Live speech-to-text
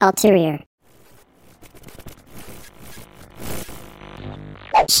Ulterior.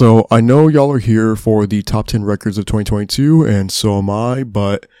 So I know y'all are here for the top 10 records of 2022, and so am I,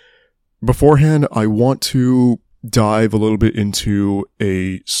 but beforehand, I want to dive a little bit into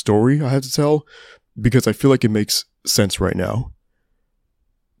a story I have to tell, because I feel like it makes sense right now.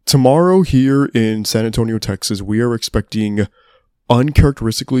 Tomorrow here in San Antonio, Texas, we are expecting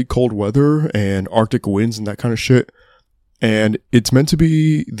uncharacteristically cold weather and Arctic winds and that kind of shit. And it's meant to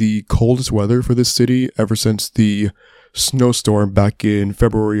be the coldest weather for this city ever since the snowstorm back in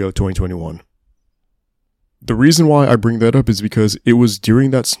February of 2021. The reason why I bring that up is because it was during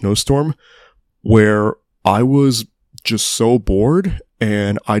that snowstorm where I was just so bored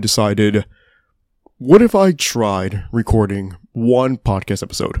and I decided, what if I tried recording one podcast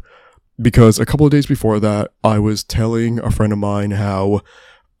episode? Because a couple of days before that, I was telling a friend of mine how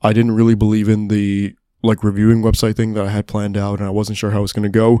I didn't really believe in the reviewing website thing that I had planned out, and I wasn't sure how it was going to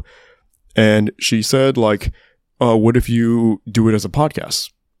go. And she said, what if you do it as a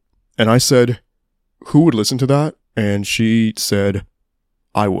podcast? And I said, who would listen to that? And she said,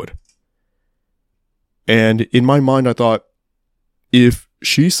 I would. And in my mind, I thought, if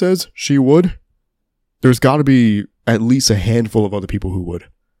she says she would, there's got to be at least a handful of other people who would.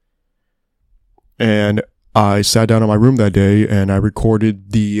 And I sat down in my room that day and I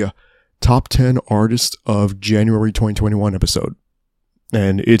recorded the top 10 artists of January 2021 episode.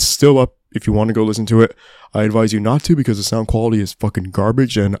 And it's still up if you want to go listen to it. I advise you not to, because the sound quality is fucking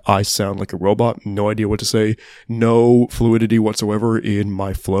garbage and I sound like a robot. No idea what to say. No fluidity whatsoever in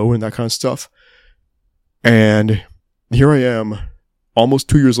my flow and that kind of stuff. And here I am, almost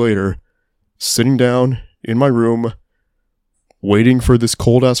 2 years later, sitting down in my room, waiting for this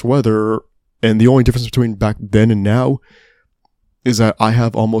cold ass weather. And the only difference between back then and now is that I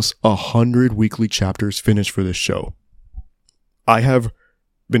have almost 100 weekly chapters finished for this show. I have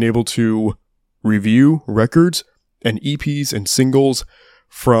been able to review records and EPs and singles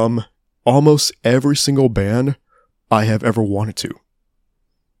from almost every single band I have ever wanted to.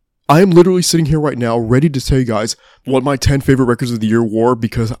 I am literally sitting here right now ready to tell you guys what my 10 favorite records of the year were,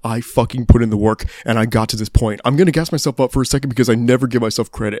 because I fucking put in the work and I got to this point. I'm going to gas myself up for a second because I never give myself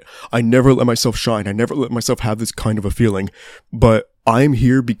credit. I never let myself shine. I never let myself have this kind of a feeling. But I am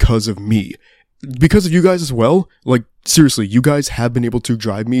here because of me. Because of you guys as well. Seriously, you guys have been able to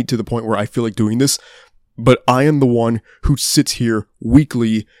drive me to the point where I feel like doing this. But I am the one who sits here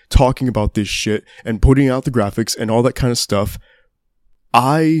weekly talking about this shit and putting out the graphics and all that kind of stuff.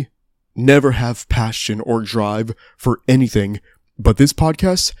 I never have passion or drive for anything, but this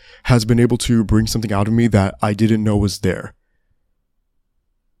podcast has been able to bring something out of me that I didn't know was there.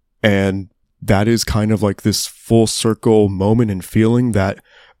 And that is kind of this full circle moment and feeling that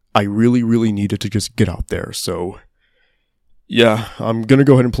I really, really needed to just get out there. So yeah, I'm going to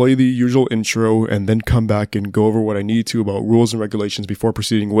go ahead and play the usual intro and then come back and go over what I need to about rules and regulations before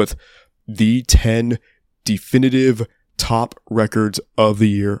proceeding with the 10 definitive top records of the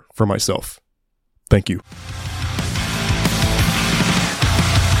year for myself. Thank you.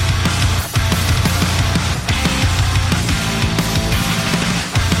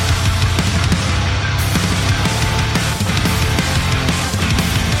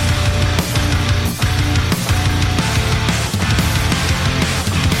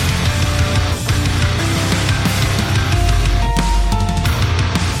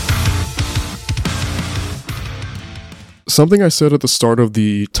 Something I said at the start of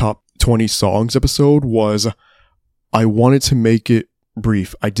the top 20 songs episode was I wanted to make it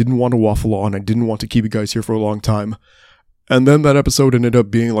brief. I didn't want to waffle on. I didn't want to keep you guys here for a long time. And then that episode ended up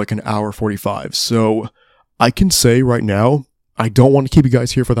being an hour 45. So I can say right now, I don't want to keep you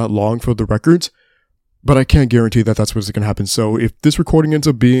guys here for that long for the records, but I can't guarantee that that's what's going to happen. So if this recording ends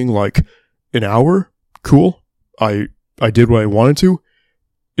up being an hour, cool. I did what I wanted to.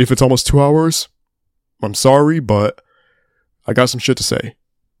 If it's almost 2 hours, I'm sorry, but I got some shit to say.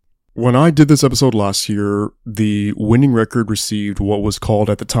 When I did this episode last year, the winning record received what was called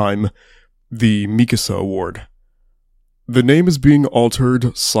at the time the Mikasa Award. The name is being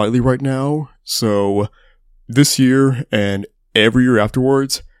altered slightly right now, so this year and every year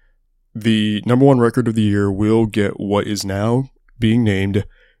afterwards, the number one record of the year will get what is now being named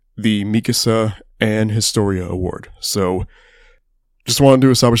the Mikasa and Historia Award. So just wanted to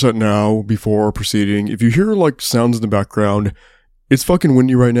establish that now before proceeding. If you hear sounds in the background, it's fucking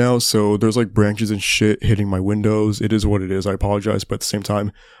windy right now, so there's branches and shit hitting my windows. It is what it is. I apologize, but at the same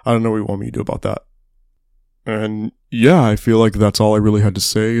time, I don't know what you want me to do about that. And yeah, I feel like that's all I really had to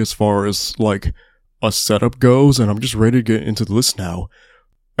say as far as a setup goes, and I'm just ready to get into the list now.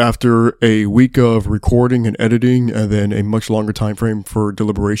 After a week of recording and editing and then a much longer time frame for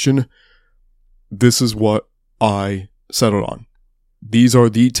deliberation, this is what I settled on. These are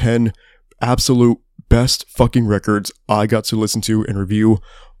the 10 absolute best fucking records I got to listen to and review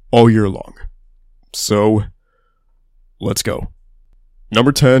all year long. So, let's go.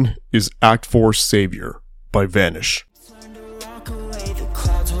 Number 10 is Act 4 Savior by Vanish.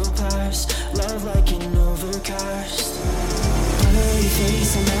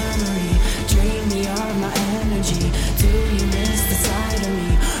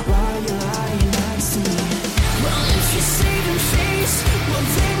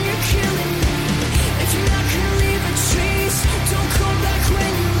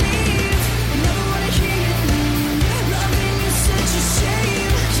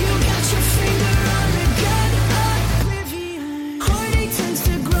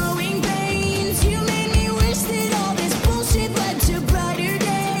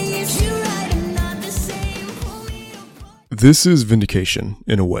 This is vindication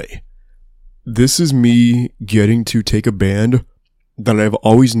in a way. This is me getting to take a band that I've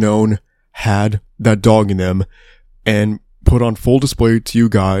always known had that dog in them and put on full display to you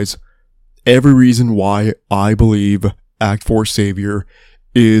guys every reason why I believe Act 4 Savior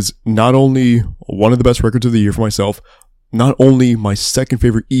is not only one of the best records of the year for myself, not only my second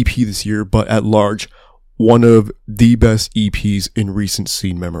favorite EP this year, but at large, one of the best EPs in recent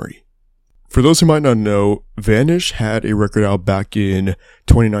scene memory. For those who might not know, Vanish had a record out back in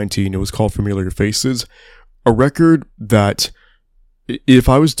 2019. It was called Familiar Faces. A record that, if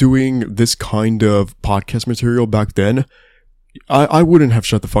I was doing this kind of podcast material back then, I wouldn't have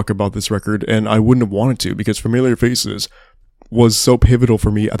shut the fuck about this record, and I wouldn't have wanted to, because Familiar Faces was so pivotal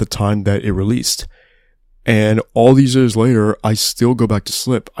for me at the time that it released. And all these years later, I still go back to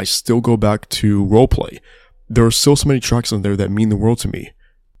Slip. I still go back to Roleplay. There are still so many tracks on there that mean the world to me.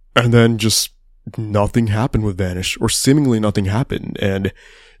 And then just nothing happened with Vanish, or seemingly nothing happened. And,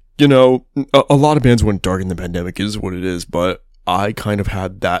 you know, a lot of bands went dark in the pandemic, is what it is, but I kind of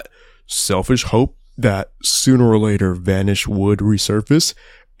had that selfish hope that sooner or later Vanish would resurface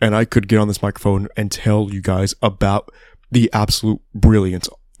and I could get on this microphone and tell you guys about the absolute brilliance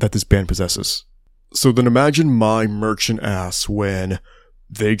that this band possesses. So then imagine my merchant ass when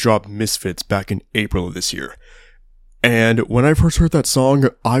they dropped Misfits back in April of this year. And when I first heard that song,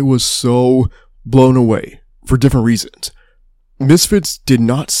 I was so blown away for different reasons. Misfits did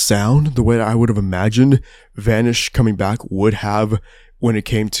not sound the way that I would have imagined Vanish coming back would have when it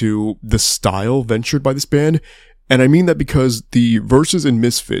came to the style ventured by this band. And I mean that because the verses in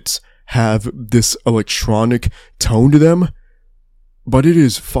Misfits have this electronic tone to them, but it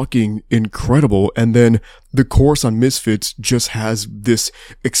is fucking incredible. And then the chorus on Misfits just has this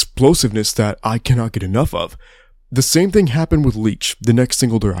explosiveness that I cannot get enough of. The same thing happened with Leech, the next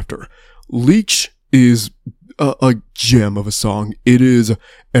single thereafter. Leech is a gem of a song. It is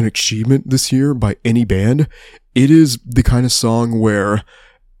an achievement this year by any band. It is the kind of song where,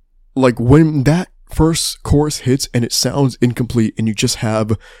 like, when that first chorus hits and it sounds incomplete and you just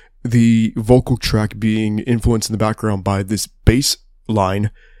have the vocal track being influenced in the background by this bass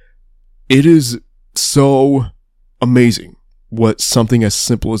line, it is so amazing what something as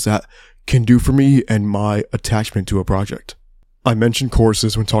simple as that can do for me and my attachment to a project. I mentioned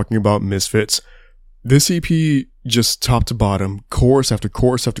choruses when talking about Misfits. This EP, just top to bottom, chorus after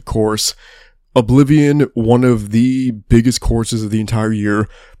chorus after chorus. Oblivion, one of the biggest choruses of the entire year.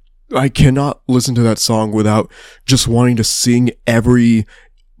 I cannot listen to that song without just wanting to sing every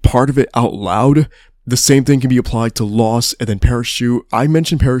part of it out loud. The same thing can be applied to Lost and then Parachute. I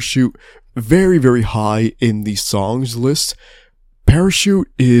mentioned Parachute very, very high in the songs list. Parachute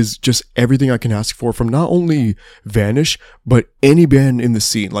is just everything I can ask for from not only Vanish, but any band in the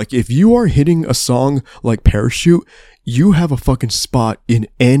scene. Like, if you are hitting a song like Parachute, you have a fucking spot in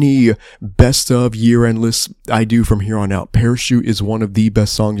any best of year-end list I do from here on out. Parachute is one of the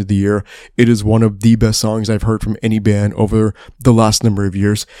best songs of the year. It is one of the best songs I've heard from any band over the last number of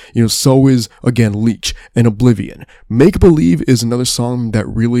years. You know, so is, again, Leech and Oblivion. Make Believe is another song that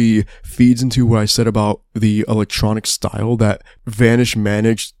really feeds into what I said about the electronic style that Vanish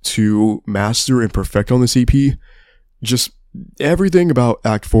managed to master and perfect on this EP. Just everything about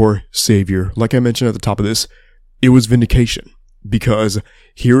Act 4 Savior, like I mentioned at the top of this, it was vindication, because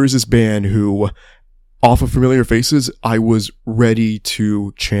here is this band who, off of Familiar Faces, I was ready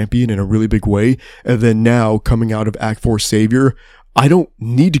to champion in a really big way. And then now, coming out of Act 4 Savior, I don't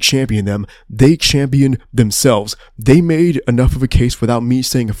need to champion them. They champion themselves. They made enough of a case without me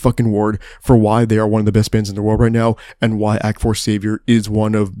saying a fucking word for why they are one of the best bands in the world right now and why Act 4 Savior is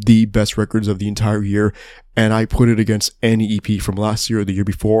one of the best records of the entire year. And I put it against any EP from last year or the year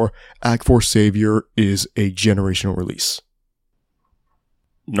before. Act 4 Savior is a generational release.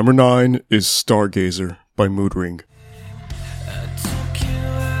 Number 9 is Stargazer by Mood Ring.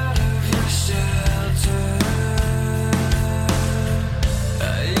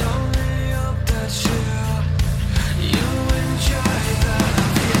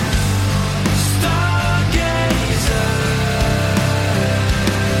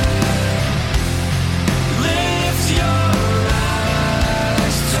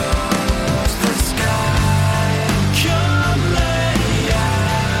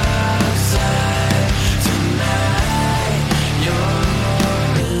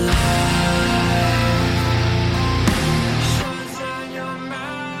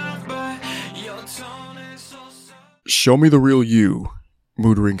 Show me the real you,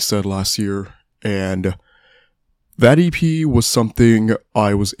 Mood Ring said last year, and that EP was something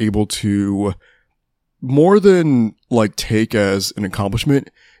I was able to more than like take as an accomplishment,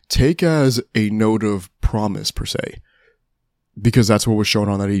 take as a note of promise per se, because that's what was shown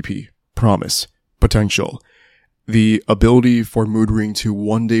on that EP. Promise, potential, the ability for Mood Ring to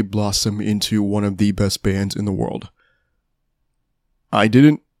one day blossom into one of the best bands in the world. I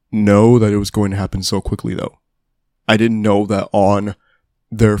didn't know that it was going to happen so quickly though. I didn't know that on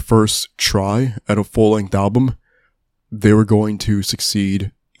their first try at a full-length album, they were going to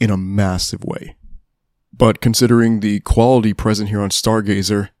succeed in a massive way. But considering the quality present here on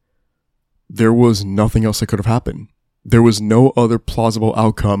Stargazer, there was nothing else that could have happened. There was no other plausible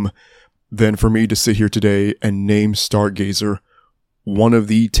outcome than for me to sit here today and name Stargazer one of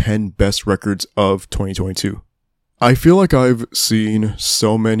the 10 best records of 2022. I feel like I've seen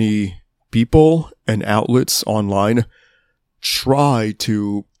so many people and outlets online try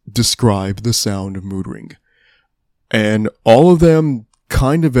to describe the sound of Mood Ring. And all of them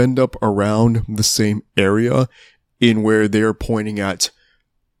kind of end up around the same area in where they're pointing at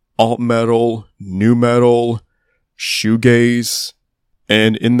alt metal, nu metal, shoegaze,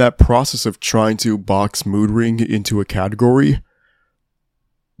 and in that process of trying to box Mood Ring into a category,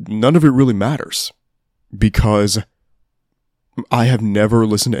 none of it really matters because I have never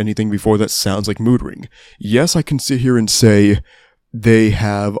listened to anything before that sounds like Mood Ring. Yes, I can sit here and say they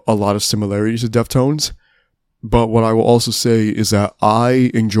have a lot of similarities to Deftones, but what I will also say is that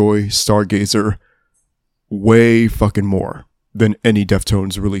I enjoy Stargazer way fucking more than any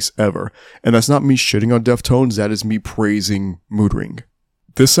Deftones release ever. And that's not me shitting on Deftones, that is me praising Mood Ring.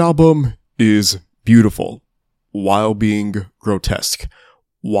 This album is beautiful while being grotesque,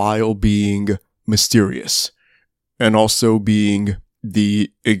 while being mysterious, and also being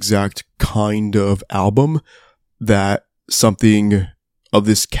the exact kind of album that something of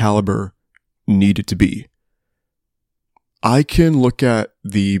this caliber needed to be. I can look at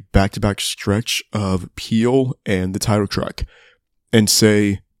the back-to-back stretch of Peel and the title track and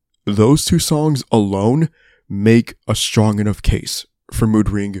say those two songs alone make a strong enough case for Mood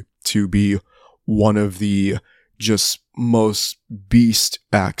Ring to be one of the just most beast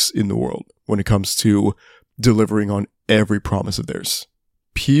acts in the world when it comes to delivering on every promise of theirs.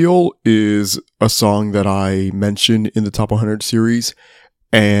 Peel is a song that I mentioned in the Top 100 series,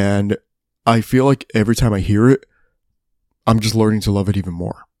 and I feel like every time I hear it, I'm just learning to love it even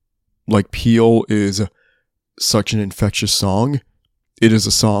more. Like, Peel is such an infectious song. It is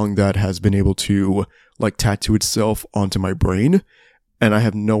a song that has been able to, like, tattoo itself onto my brain, and I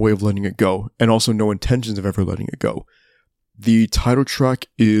have no way of letting it go, and also no intentions of ever letting it go. The title track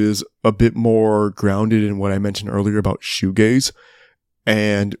is a bit more grounded in what I mentioned earlier about shoegaze,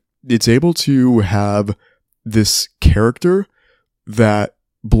 and it's able to have this character that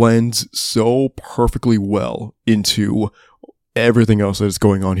blends so perfectly well into everything else that is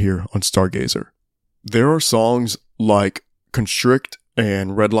going on here on Stargazer. There are songs like Constrict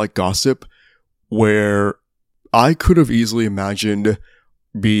and Red Light Gossip where I could have easily imagined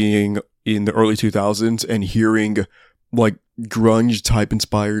being in the early 2000s and hearing like grunge type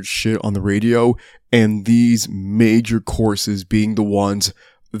inspired shit on the radio, and these major choruses being the ones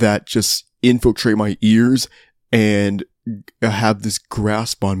that just infiltrate my ears and have this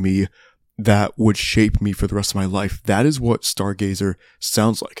grasp on me that would shape me for the rest of my life. That is what Stargazer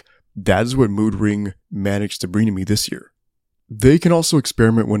sounds like. That is what Mood Ring managed to bring to me this year. They can also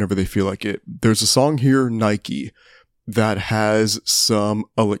experiment whenever they feel like it. There's a song here, Nike, that has some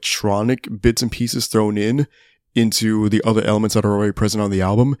electronic bits and pieces thrown into the other elements that are already present on the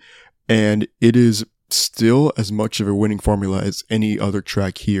album, and it is still as much of a winning formula as any other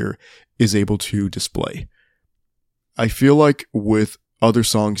track here is able to display. I feel like with other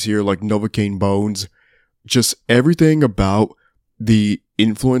songs here, like Novocaine Bones, just everything about the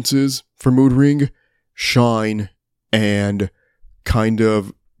influences for Mood Ring shine and kind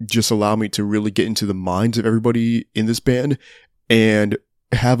of just allow me to really get into the minds of everybody in this band and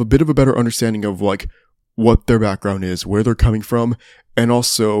have a bit of a better understanding of like what their background is, where they're coming from, and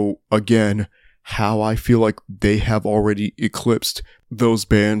also, again, how I feel like they have already eclipsed those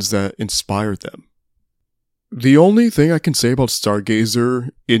bands that inspired them. The only thing I can say about Stargazer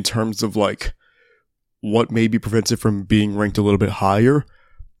in terms of like what maybe prevents it from being ranked a little bit higher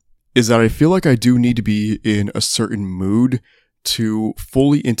is that I feel like I do need to be in a certain mood to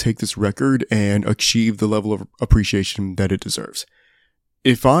fully intake this record and achieve the level of appreciation that it deserves.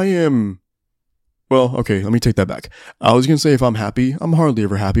 If I am, well, okay, let me take that back. I was going to say if I'm happy, I'm hardly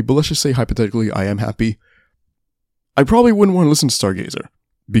ever happy, but let's just say hypothetically I am happy. I probably wouldn't want to listen to Stargazer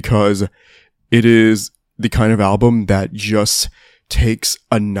because it is the kind of album that just takes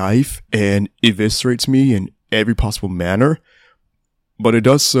a knife and eviscerates me in every possible manner, but it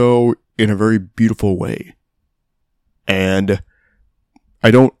does so in a very beautiful way. And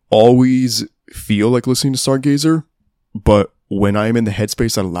I don't always feel like listening to Stargazer, but when I am in the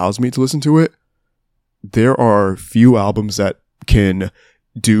headspace that allows me to listen to it, there are few albums that can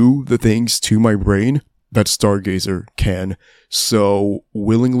do the things to my brain that Stargazer can so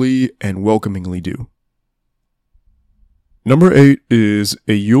willingly and welcomingly do. Number 8 is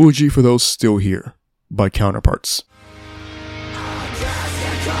A Eulogy for Those Still Here by Counterparts.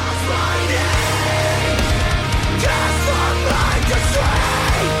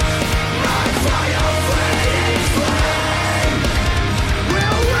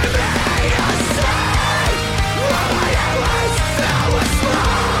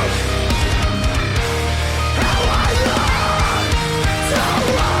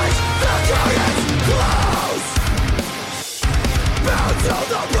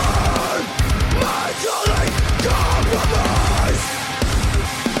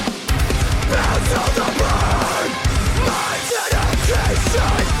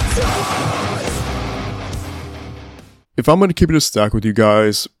 If I'm going to keep it a stack with you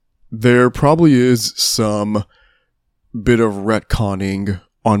guys, there probably is some bit of retconning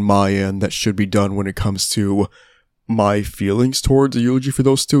on my end that should be done when it comes to my feelings towards A Eulogy for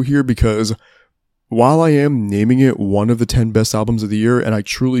Those Still Here, because while I am naming it one of the 10 best albums of the year, and I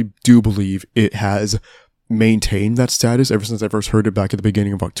truly do believe it has maintained that status ever since I first heard it back at the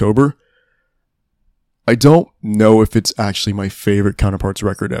beginning of October, I don't know if it's actually my favorite Counterparts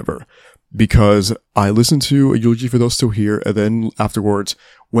record ever. Because I listened to A Eulogy for Those Still Here, and then afterwards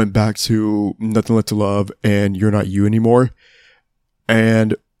went back to Nothing Left to Love and You're Not You Anymore.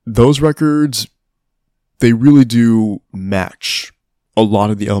 And those records, they really do match a lot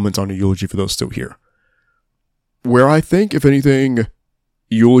of the elements on A Eulogy for Those Still Here. Where I think, if anything,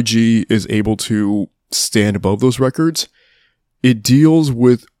 Eulogy is able to stand above those records, it deals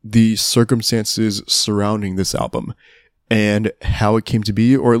with the circumstances surrounding this album and how it came to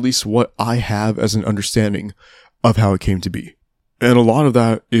be, or at least what I have as an understanding of how it came to be. And a lot of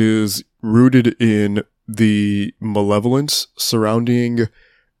that is rooted in the malevolence surrounding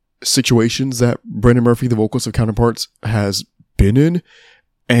situations that Brendan Murphy, the vocalist of Counterparts, has been in,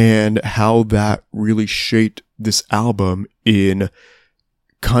 and how that really shaped this album in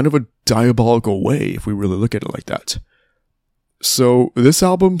kind of a diabolical way, if we really look at it like that. So this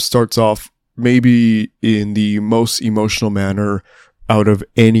album starts off maybe in the most emotional manner out of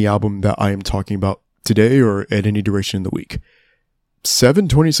any album that I am talking about today or at any duration in the week.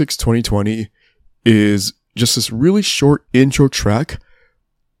 7/26/2020 is just this really short intro track,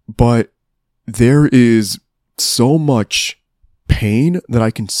 but there is so much pain that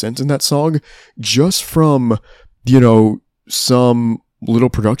I can sense in that song just from, some little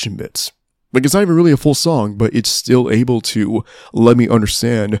production bits. Like, it's not even really a full song, but it's still able to let me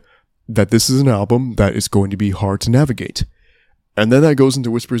understand that this is an album that is going to be hard to navigate. And then that goes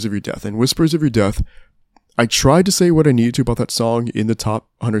into Whispers of Your Death. And Whispers of Your Death, I tried to say what I needed to about that song in the top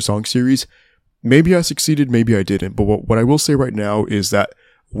 100 song series. Maybe I succeeded, maybe I didn't. But what I will say right now is that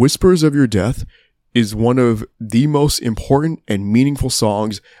Whispers of Your Death is one of the most important and meaningful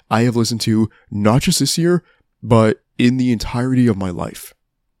songs I have listened to, not just this year, but in the entirety of my life.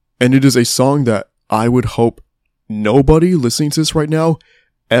 And it is a song that I would hope nobody listening to this right now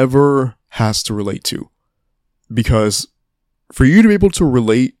ever has to relate to. Because for you to be able to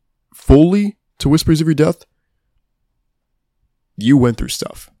relate fully to Whispers of Your Death, you went through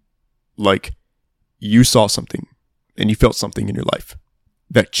stuff. Like, you saw something and you felt something in your life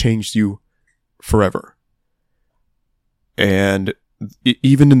that changed you forever. And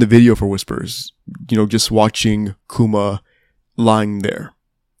even in the video for Whispers, just watching Kuma lying there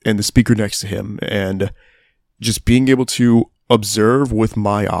and the speaker next to him, and just being able to observe with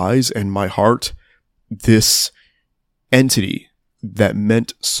my eyes and my heart this entity that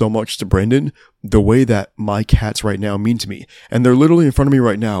meant so much to Brandon, the way that my cats right now mean to me. And they're literally in front of me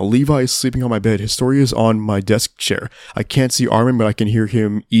right now. Levi is sleeping on my bed. Historia's on my desk chair. I can't see Armin, but I can hear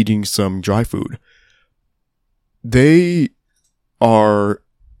him eating some dry food. They are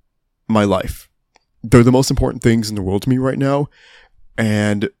my life. They're the most important things in the world to me right now.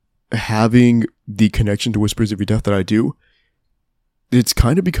 And having the connection to Whispers Every Death that I do, it's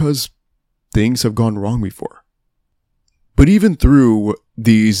kind of because things have gone wrong before. But even through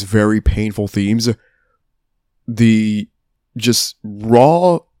these very painful themes, the just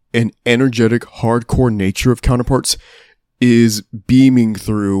raw and energetic hardcore nature of Counterparts is beaming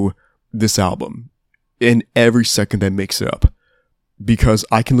through this album in every second that makes it up. Because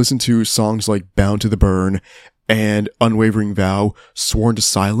I can listen to songs like Bound to the Burn and Unwavering Vow, Sworn to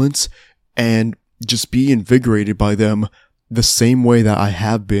Silence, and just be invigorated by them the same way that I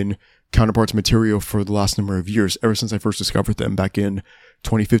have been Counterparts material for the last number of years, ever since I first discovered them back in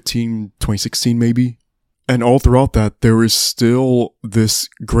 2015, 2016 maybe. And all throughout that, there is still this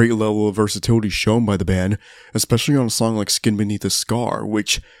great level of versatility shown by the band, especially on a song like Skin Beneath a Scar,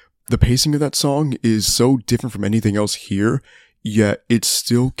 which the pacing of that song is so different from anything else here, yet it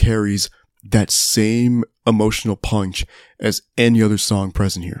still carries that same emotional punch as any other song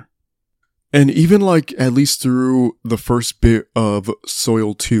present here. And even at least through the first bit of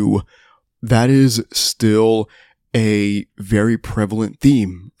Soil 2, that is still a very prevalent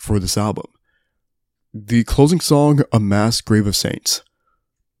theme for this album. The closing song, A Mass Grave of Saints.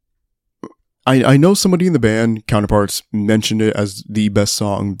 I know somebody in the band, Counterparts, mentioned it as the best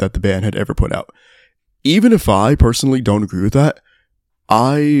song that the band had ever put out. Even if I personally don't agree with that,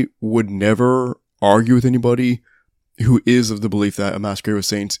 I would never argue with anybody who is of the belief that A Mass Grave of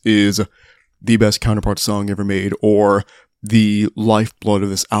Saints is the best Counterparts song ever made, or the lifeblood of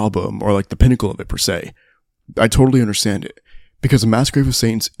this album, or the pinnacle of it per se. I totally understand it. Because A Mass Grave of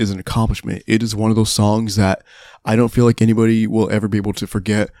Saints is an accomplishment. It is one of those songs that I don't feel like anybody will ever be able to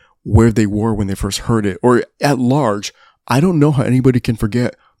forget where they were when they first heard it. Or at large, I don't know how anybody can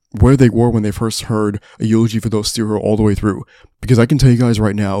forget where they were when they first heard A Eulogy for Those Stereo all the way through. Because I can tell you guys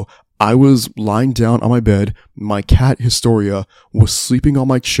right now, I was lying down on my bed, my cat Historia was sleeping on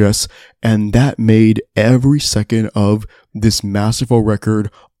my chest, and that made every second of this masterful record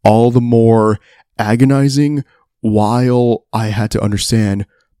all the more agonizing, while I had to understand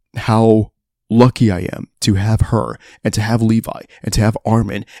how lucky I am to have her, and to have Levi, and to have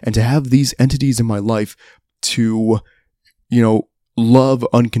Armin, and to have these entities in my life to, love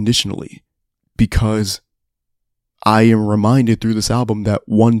unconditionally. Because I am reminded through this album that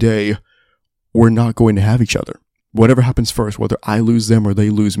one day we're not going to have each other. Whatever happens first, whether I lose them or they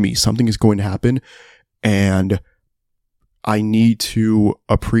lose me, something is going to happen. And I need to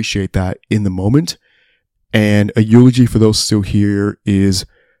appreciate that in the moment. And A Eulogy for Those Still Here is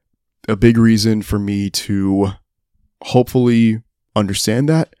a big reason for me to hopefully understand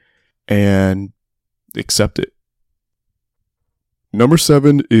that and accept it. Number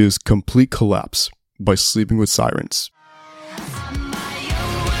 7 is Complete Collapse by Sleeping with Sirens.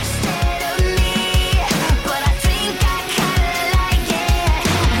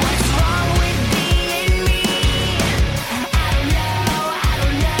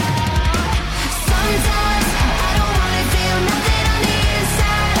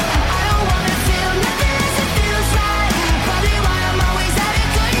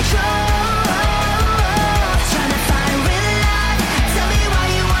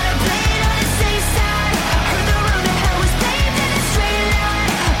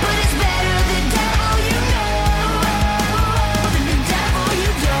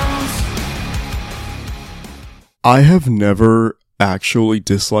 I have never actually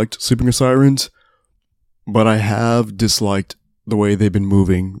disliked Sleeping with Sirens, but I have disliked the way they've been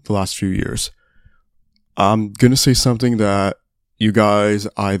moving the last few years. I'm gonna say something that you guys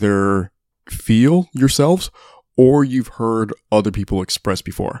either feel yourselves or you've heard other people express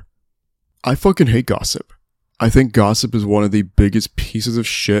before. I fucking hate gossip. I think gossip is one of the biggest pieces of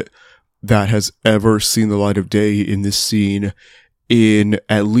shit that has ever seen the light of day in this scene in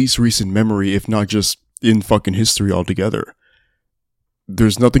at least recent memory, if not just in fucking history altogether.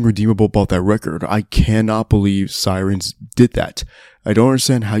 There's nothing redeemable about that record. I cannot believe Sirens did that. I don't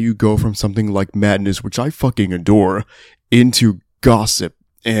understand how you go from something like Madness, which I fucking adore, into gossip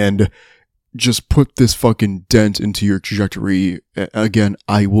and just put this fucking dent into your trajectory. Again,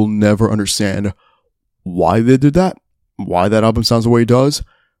 I will never understand why they did that, why that album sounds the way it does,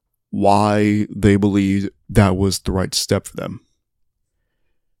 why they believed that was the right step for them.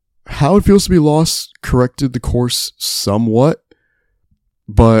 How It Feels to Be Lost corrected the course somewhat,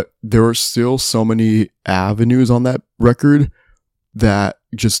 but there are still so many avenues on that record that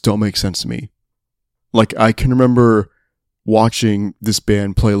just don't make sense to me. Like, I can remember watching this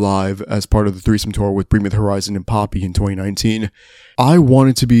band play live as part of the Threesome Tour with Bring Me the Horizon and Poppy in 2019. I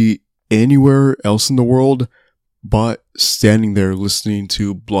wanted to be anywhere else in the world but standing there listening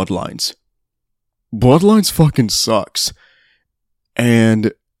to Bloodlines. Bloodlines fucking sucks.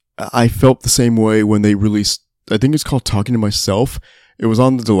 And I felt the same way when they released, I think it's called Talking to Myself. It was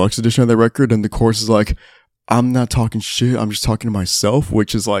on the deluxe edition of that record, and the chorus is like, I'm not talking shit, I'm just talking to myself,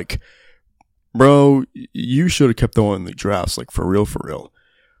 which is like, bro, you should have kept that one in the drafts, like, for real, for real.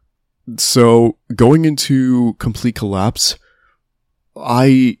 So, going into Complete Collapse,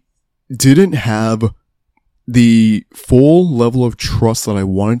 I didn't have the full level of trust that I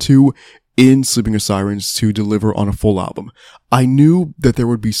wanted to in Sleeping with Sirens to deliver on a full album. I knew that there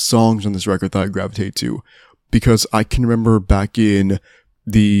would be songs on this record that I gravitate to, because I can remember back in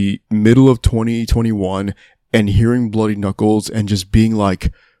the middle of 2021 and hearing Bloody Knuckles and just being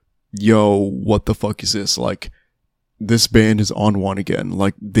like, yo, what the fuck is this? Like, this band is on one again.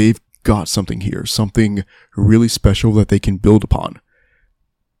 Like, they've got something here, something really special that they can build upon.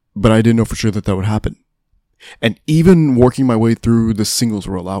 But I didn't know for sure that that would happen. And even working my way through the singles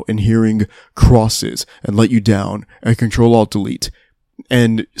rollout and hearing Crosses and Let You Down and Control-Alt-Delete,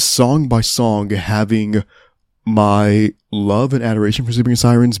 and song by song having my love and adoration for Sleeping with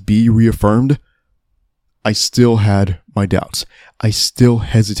Sirens be reaffirmed, I still had my doubts. I still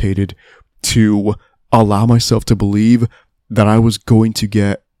hesitated to allow myself to believe that I was going to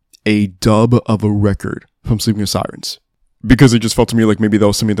get a dub of a record from Sleeping with Sirens, because it just felt to me like maybe that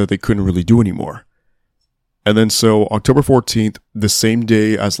was something that they couldn't really do anymore. And then so October 14th, the same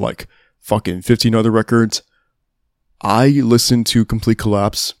day as like fucking 15 other records, I listened to Complete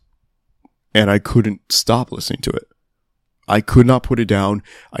Collapse and I couldn't stop listening to it. I could not put it down.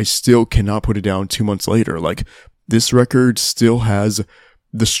 I still cannot put it down 2 months later. Like, this record still has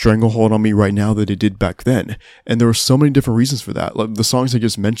the stranglehold on me right now that it did back then. And there were so many different reasons for that. Like, the songs I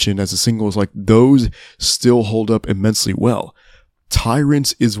just mentioned as a singles, like, those still hold up immensely well.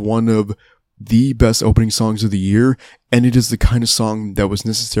 Tyrants is one of the best opening songs of the year, and it is the kind of song that was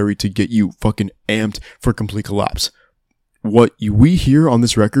necessary to get you fucking amped for Complete Collapse. What we hear on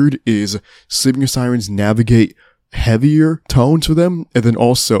this record is Sleeping with Sirens navigate heavier tones for them, and then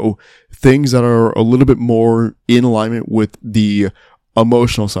also things that are a little bit more in alignment with the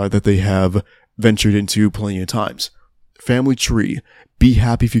emotional side that they have ventured into plenty of times. Family Tree, Be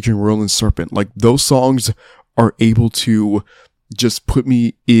Happy featuring Roland Serpent, like, those songs are able to just put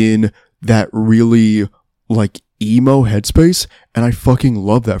me in that really, like, emo headspace, and I fucking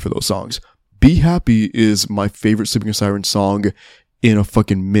love that for those songs. Be Happy is my favorite Sleeping with Sirens song in a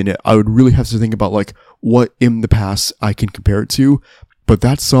fucking minute. I would really have to think about, like, what in the past I can compare it to, but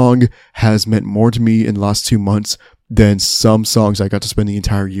that song has meant more to me in the last 2 months than some songs I got to spend the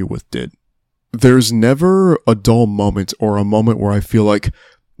entire year with did. There's never a dull moment or a moment where I feel like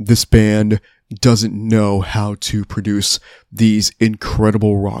this band doesn't know how to produce these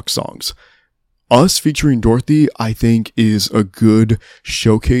incredible rock songs. Us featuring Dorothy, I think, is a good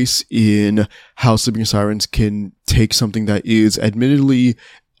showcase in how Sleeping with Sirens can take something that is admittedly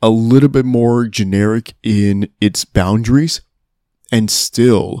a little bit more generic in its boundaries and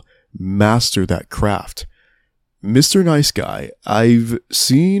still master that craft. Mr. Nice Guy, I've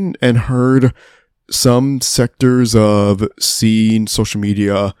seen and heard some sectors of scene, social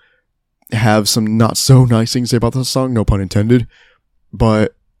media, have some not so nice things to say about this song, no pun intended,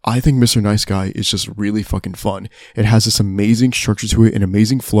 but I think Mr. Nice Guy is just really fucking fun. It has this amazing structure to it, an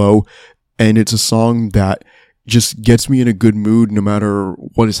amazing flow, and it's a song that just gets me in a good mood no matter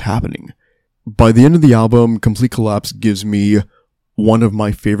what is happening. By the end of the album, Complete Collapse gives me one of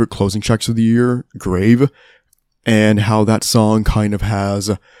my favorite closing tracks of the year, Grave, and how that song kind of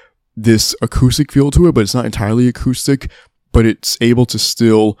has this acoustic feel to it, but it's not entirely acoustic, but it's able to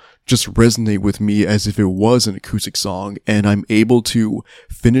still just resonate with me as if it was an acoustic song, and I'm able to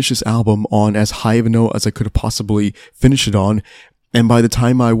finish this album on as high of a note as I could have possibly finished it on. And by the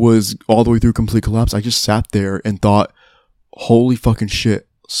time I was all the way through Complete Collapse, I just sat there and thought, holy fucking shit,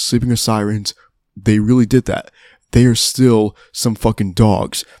 Sleeping with Sirens, they really did that. They are still some fucking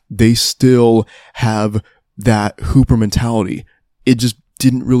dogs. They still have that Hooper mentality. It just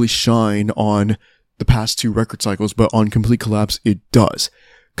didn't really shine on the past 2 record cycles, but on Complete Collapse, it does.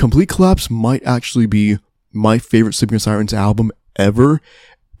 Complete Collapse might actually be my favorite Sleeping with Sirens album ever.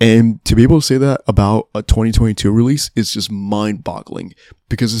 And to be able to say that about a 2022 release is just mind-boggling,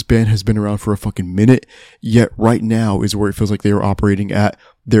 because this band has been around for a fucking minute, yet right now is where it feels like they are operating at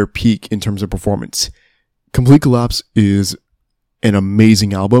their peak in terms of performance. Complete Collapse is an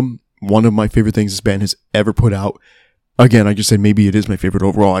amazing album. One of my favorite things this band has ever put out. Again, I just said maybe it is my favorite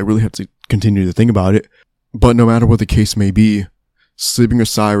overall. I really have to continue to think about it. But no matter what the case may be, Sleeping with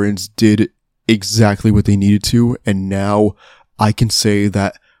Sirens did exactly what they needed to, and now I can say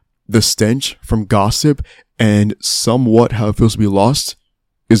that the stench from Gossip and somewhat How It Feels to Be Lost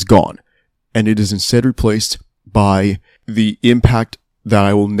is gone, and it is instead replaced by the impact that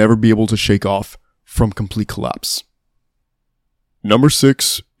I will never be able to shake off from Complete Collapse. Number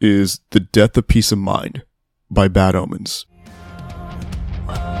 6 is The Death of Peace of Mind by Bad Omens.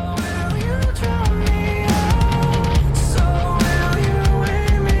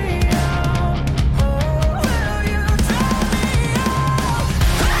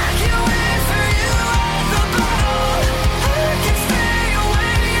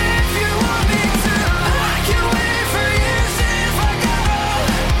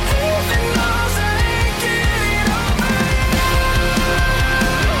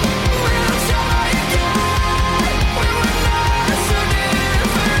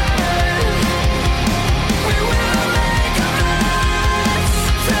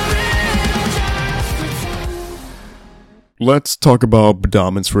 Let's talk about Bad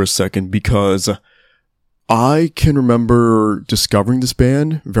Omens for a second, because I can remember discovering this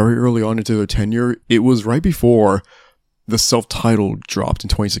band very early on into their tenure. It was right before the self-titled dropped in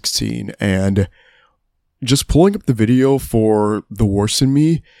 2016, and just pulling up the video for The Worst in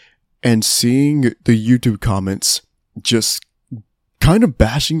Me and seeing the YouTube comments just kind of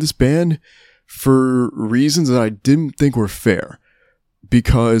bashing this band for reasons that I didn't think were fair.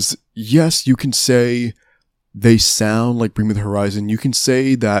 Because yes, you can say they sound like Bring Me the Horizon. You can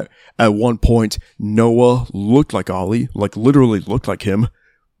say that at one point Noah looked like Ollie, like literally looked like him.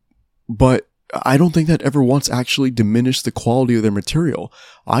 But I don't think that ever once actually diminished the quality of their material.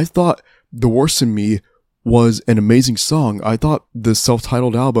 I thought The Worst in Me was an amazing song. I thought the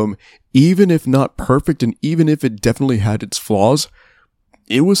self-titled album, even if not perfect and even if it definitely had its flaws,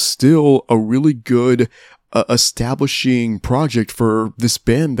 it was still a really good establishing project for this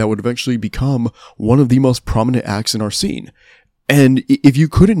band that would eventually become one of the most prominent acts in our scene. And if you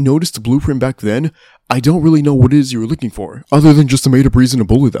couldn't notice the blueprint back then, I don't really know what it is you were looking for, other than just a made-up reason to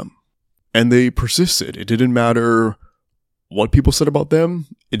bully them. And they persisted. It didn't matter what people said about them.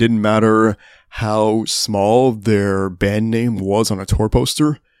 It didn't matter how small their band name was on a tour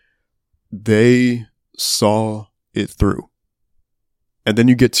poster. They saw it through. And then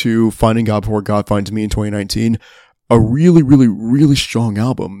you get to Finding God Before God Finds Me in 2019, a really, really, really strong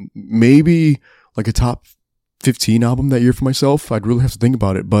album. Maybe like a top 15 album that year for myself. I'd really have to think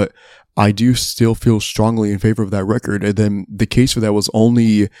about it, but I do still feel strongly in favor of that record. And then the case for that was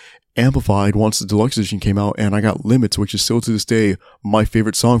only amplified once the deluxe edition came out, and I got Limits, which is still to this day my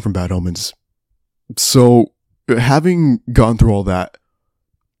favorite song from Bad Omens. So, having gone through all that,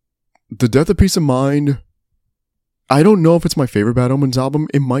 The Death of Peace of Mind, I don't know if it's my favorite Bad Omens album.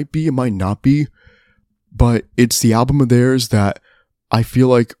 It might be, it might not be, but it's the album of theirs that I feel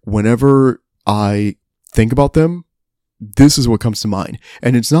like whenever I think about them, this is what comes to mind.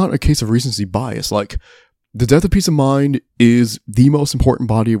 And it's not a case of recency bias. Like, The Death of Peace of Mind is the most important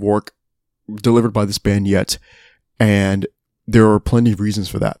body of work delivered by this band yet, and there are plenty of reasons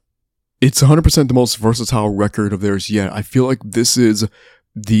for that. It's 100% the most versatile record of theirs yet. I feel like this is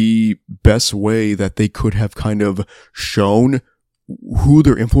the best way that they could have kind of shown who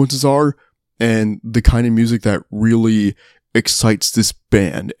their influences are and the kind of music that really excites this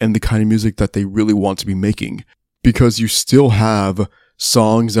band and the kind of music that they really want to be making. Because you still have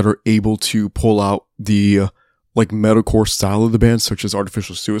songs that are able to pull out the like metalcore style of the band, such as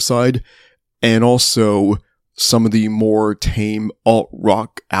Artificial Suicide, and also some of the more tame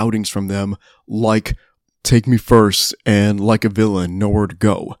alt-rock outings from them, like Take Me First and Like a Villain, Nowhere to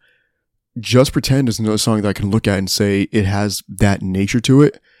Go. Just Pretend is another song that I can look at and say it has that nature to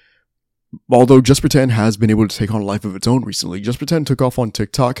it. Although Just Pretend has been able to take on a life of its own recently. Just Pretend took off on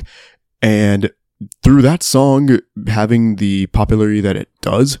TikTok, and through that song having the popularity that it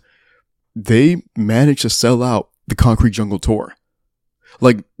does, they managed to sell out the Concrete Jungle Tour.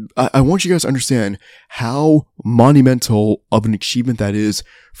 Like, I want you guys to understand how monumental of an achievement that is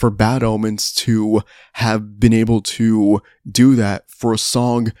for Bad Omens to have been able to do that for a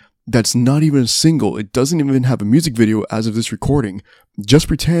song that's not even a single. It doesn't even have a music video as of this recording. Just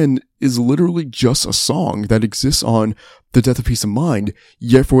Pretend is literally just a song that exists on The Death of Peace of Mind,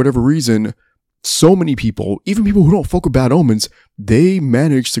 yet for whatever reason, so many people, even people who don't fuck with Bad Omens, they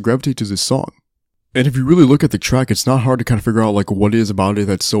manage to gravitate to this song. And if you really look at the track, it's not hard to kind of figure out like what it is about it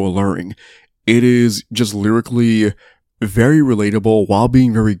that's so alluring. It is just lyrically very relatable while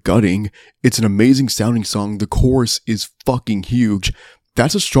being very gutting. It's an amazing sounding song. The chorus is fucking huge.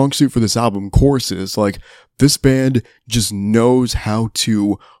 That's a strong suit for this album, choruses. Like, this band just knows how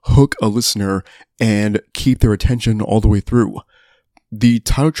to hook a listener and keep their attention all the way through. The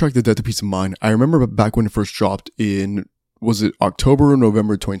title track, The Death of Peace of Mind, I remember back when it first dropped in, was it October or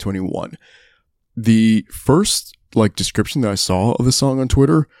November 2021? The first, description that I saw of the song on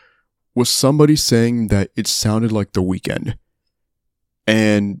Twitter was somebody saying that it sounded like The Weeknd.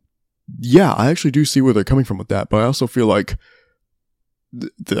 And yeah, I actually do see where they're coming from with that, but I also feel like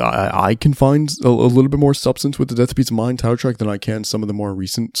I can find a little bit more substance with the Death of Peace of Mind title track than I can some of the more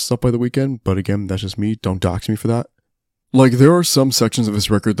recent stuff by The Weeknd. But again, that's just me. Don't dox me for that. There are some sections of this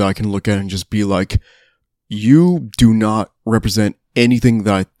record that I can look at and just be like, you do not represent anything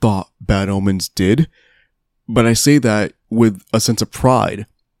that I thought Bad Omens did. But I say that with a sense of pride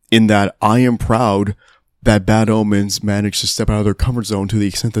in that I am proud that Bad Omens managed to step out of their comfort zone to the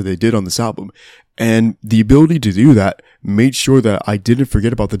extent that they did on this album. And the ability to do that made sure that I didn't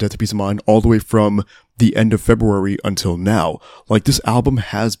forget about The Death of Peace of Mind all the way from the end of February until now. This album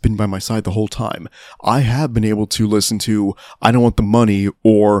has been by my side the whole time. I have been able to listen to I Don't Want the Money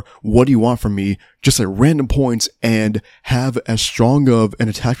or What Do You Want From Me just at random points and have as strong of an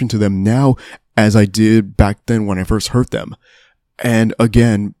attachment to them now as I did back then when I first heard them. And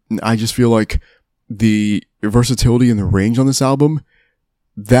again, I just feel like the versatility and the range on this album,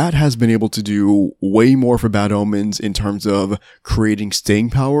 that has been able to do way more for Bad Omens in terms of creating staying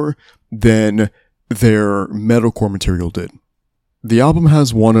power than their metalcore material did. The album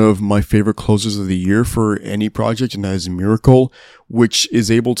has one of my favorite closers of the year for any project, and that is Miracle, which is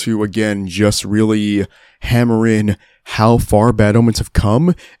able to, again, just really hammer in how far Bad Omens have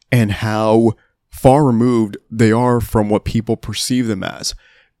come and how far removed they are from what people perceive them as,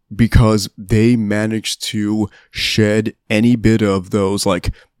 because they managed to shed any bit of those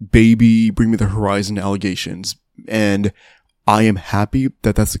baby Bring Me the Horizon allegations. And I am happy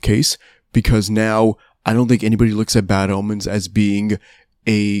that that's the case, because now I don't think anybody looks at Bad Omens as being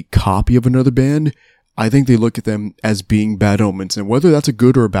a copy of another band. I think they look at them as being Bad Omens, and whether that's a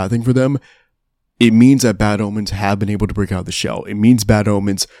good or a bad thing for them, it means that Bad Omens have been able to break out of the shell. It means Bad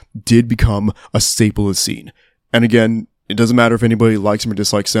Omens did become a staple of the scene. And again, it doesn't matter if anybody likes them or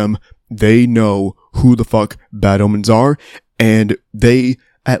dislikes them. They know who the fuck Bad Omens are, and they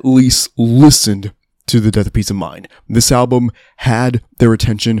at least listened to The Death of Peace of Mind. This album had their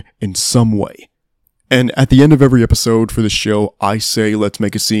attention in some way. And at the end of every episode for the show, I say, let's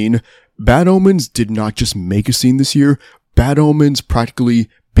make a scene. Bad Omens did not just make a scene this year. Bad Omens practically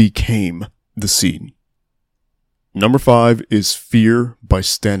became the scene. Number 5 is Fear by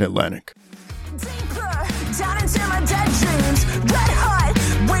Stand Atlantic. Deeper, down into my dead dreams, red hot,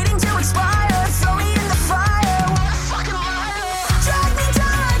 waiting to expire, throw me in the fire, what a fucking liar. Drag me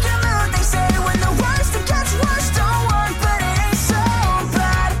down like a mood, they say when the worst it gets worse, don't work, but it ain't so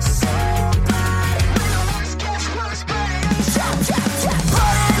bad, when the worst gets worse, but it ain't so bad.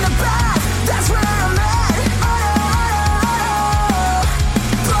 Blood in the bath, that's where I'm at,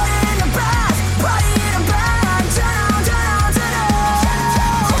 blood in the bath, body in a bag,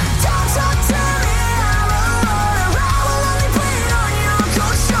 don't talk to me, I'm a runner, I will only bleed on your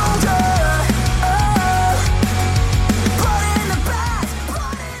cold shoulder. Blood in the bath,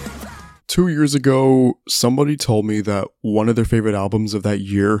 blood in the bath. 2 years ago, somebody told me that one of their favorite albums of that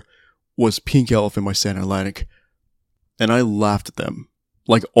year was Pink Elephant by Stand Atlantic. And I laughed at them.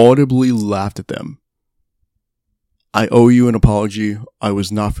 Audibly laughed at them. I owe you an apology. I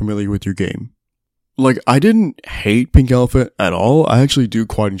was not familiar with your game. I didn't hate Pink Elephant at all. I actually do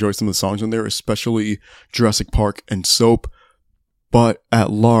quite enjoy some of the songs on there, especially Jurassic Park and Soap. But at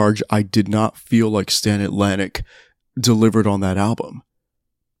large, I did not feel like Stand Atlantic delivered on that album.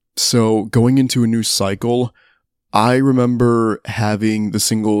 So going into a new cycle, I remember having the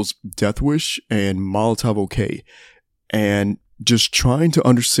singles Death Wish and Molotov OK, and just trying to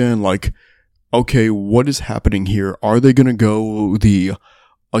understand okay, what is happening here? Are they going to go the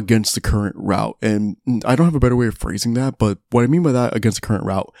against the current route? And I don't have a better way of phrasing that, but what I mean by that, against the current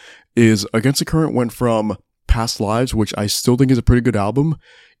route, is Against the Current went from Past Lives, which I still think is a pretty good album,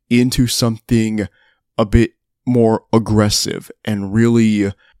 into something a bit more aggressive and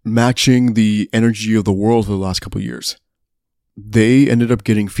really matching the energy of the world for the last couple of years. they ended up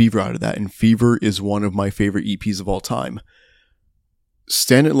getting Fever out of that, and Fever is one of my favorite EPs of all time.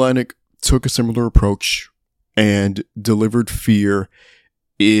 Stand Atlantic took a similar approach and delivered Fear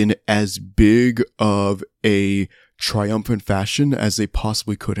in as big of a triumphant fashion as they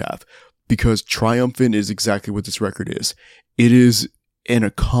possibly could have, because triumphant is exactly what this record is. It is an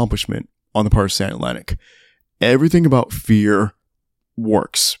accomplishment on the part of Stand Atlantic. Everything about Fear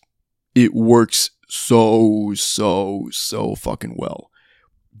works. It works so fucking well.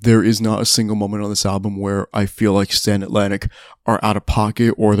 There is not a single moment on this album where I feel like Stand Atlantic are out of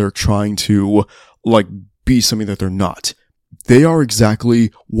pocket or they're trying to like be something that they're not. They are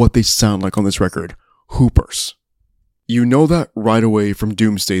exactly what they sound like on this record. Hoopers. You know that right away from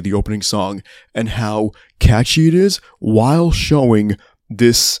Doomsday, the opening song, and how catchy it is while showing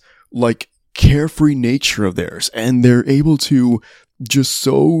this like carefree nature of theirs. And they're able to just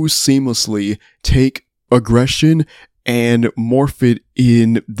so seamlessly take aggression and morph it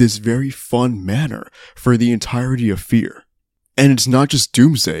in this very fun manner for the entirety of Fear. And it's not just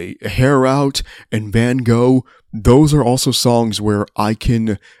Doomsday. Hair Out and Van Gogh, those are also songs where I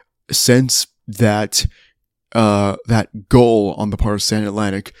can sense that that goal on the part of Stand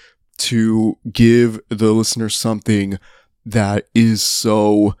Atlantic to give the listener something that is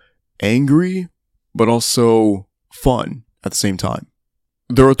so angry, but also fun at the same time.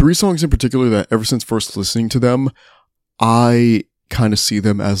 There are 3 songs in particular that ever since first listening to them, I kind of see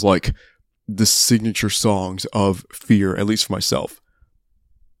them as like the signature songs of Fear, at least for myself.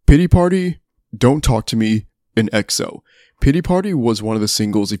 Pity Party, Don't Talk to Me, and EXO. Pity Party was one of the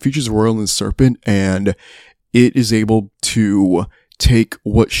singles. It features Royal and the Serpent, and it is able to take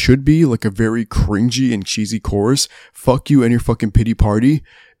what should be like a very cringy and cheesy chorus, fuck you and your fucking pity party,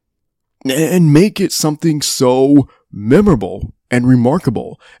 and make it something so memorable and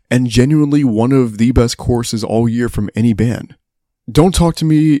remarkable and genuinely one of the best choruses all year from any band. Don't Talk to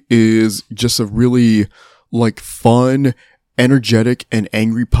Me is just a really like fun, energetic, and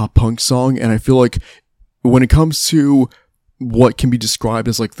angry pop punk song, and I feel like when it comes to what can be described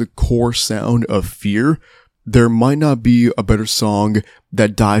as like the core sound of Fear, there might not be a better song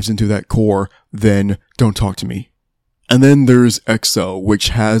that dives into that core than Don't Talk to Me. And then there's EXO, which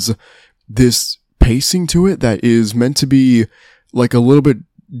has this pacing to it that is meant to be like a little bit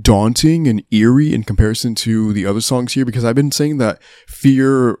daunting and eerie in comparison to the other songs here, because I've been saying that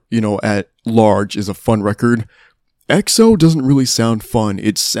Fear, at large is a fun record. EXO doesn't really sound fun.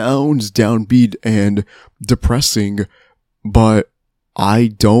 It sounds downbeat and depressing, but I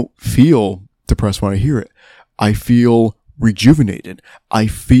don't feel depressed when I hear it. I feel rejuvenated. I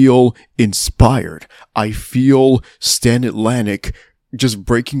feel inspired. I feel Stand Atlantic just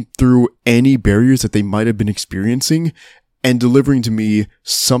breaking through any barriers that they might have been experiencing and delivering to me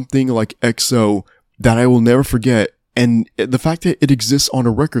something like EXO that I will never forget. And the fact that it exists on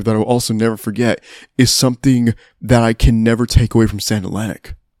a record that I will also never forget is something that I can never take away from Stand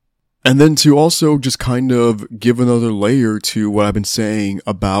Atlantic. And then to also just kind of give another layer to what I've been saying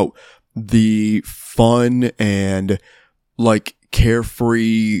about the fun and like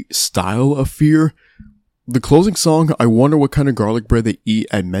carefree style of Fear, the closing song, I Wonder What Kind of Garlic Bread They Eat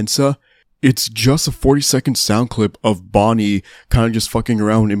at Mensa, it's just a 40-second sound clip of Bonnie kind of just fucking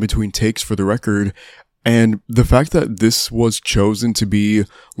around in between takes for the record. And the fact that this was chosen to be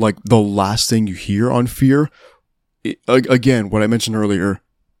like the last thing you hear on Fear, again, what I mentioned earlier,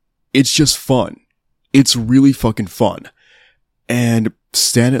 it's just fun. It's really fucking fun. And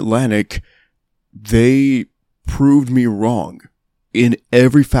Stand Atlantic, they proved me wrong in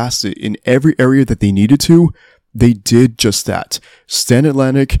every facet, in every area that they needed to. They did just that. Stand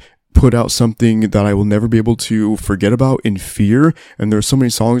Atlantic put out something that I will never be able to forget about in Fear, and there's so many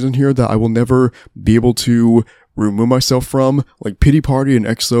songs in here that I will never be able to remove myself from, like Pity Party and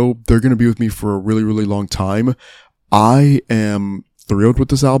EXO. They're going to be with me for a really, really long time. I am thrilled with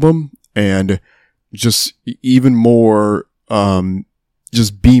this album, and just even more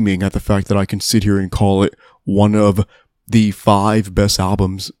just beaming at the fact that I can sit here and call it one of the 5 best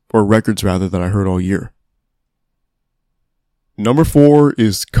albums, or records rather, that I heard all year. Number 4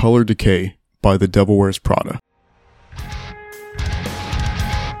 is Color Decay by The Devil Wears Prada.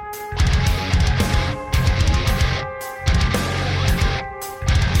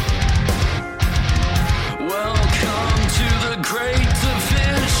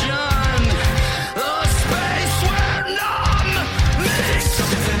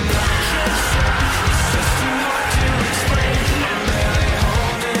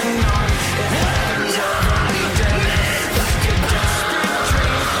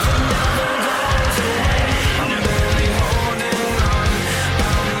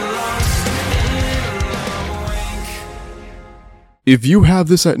 If you have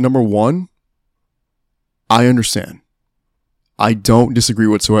this at number 1, I understand. I don't disagree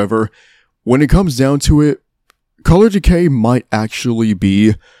whatsoever. When it comes down to it, Color Decay might actually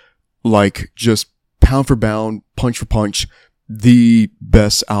be like just pound for pound, punch for punch, the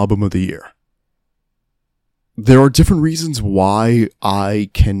best album of the year. There are different reasons why I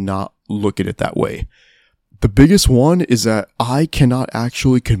cannot look at it that way. The biggest one is that I cannot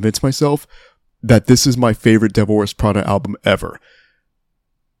actually convince myself that this is my favorite Devil Wears Prada album ever.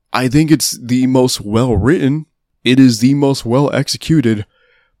 I think it's the most well written, it is the most well executed,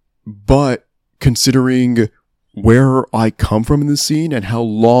 but considering where I come from in the scene and how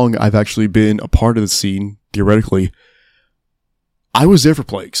long I've actually been a part of the scene, theoretically, I was there for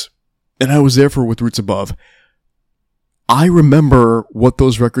Plagues, and I was there for With Roots Above. I remember what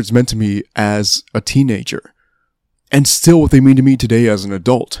those records meant to me as a teenager, and still what they mean to me today as an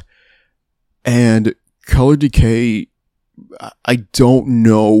adult. And Color Decay, I don't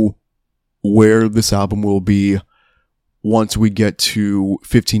know where this album will be once we get to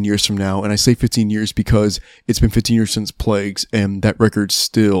 15 years from now. And I say 15 years because it's been 15 years since Plagues, and that record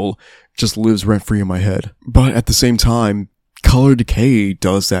still just lives rent-free in my head. But at the same time, Color Decay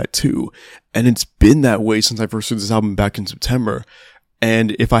does that too. And it's been that way since I first heard this album back in September.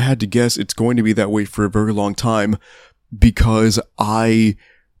 And if I had to guess, it's going to be that way for a very long time, because I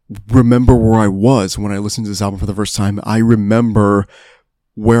remember where I was when I listened to this album for the first time. I remember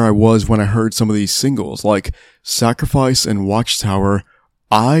where I was when I heard some of these singles, like Sacrifice and Watchtower.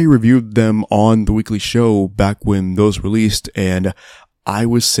 I reviewed them on the weekly show back when those released, and I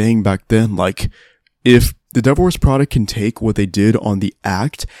was saying back then, like, if the Devil Wears Prada can take what they did on The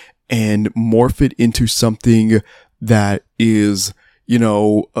Act and morph it into something that is, you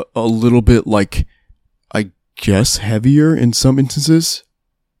know, a little bit like, I guess, heavier in some instances,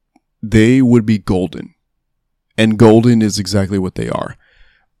 they would be golden. And golden is exactly what they are.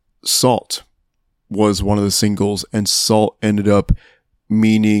 Salt was one of the singles, and Salt ended up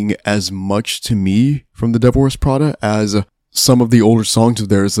meaning as much to me from the Devil Wears Prada as some of the older songs of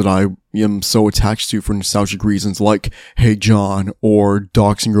theirs that I am so attached to for nostalgic reasons, like Hey John or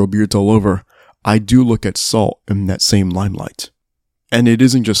Doxing Girl Beards All Over. I do look at Salt in that same limelight. And it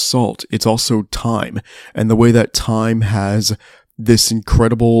isn't just Salt, it's also Time, and the way that Time has this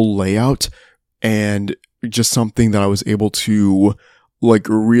incredible layout, and just something that I was able to like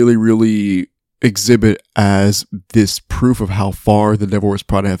really, really exhibit as this proof of how far the Devil Wears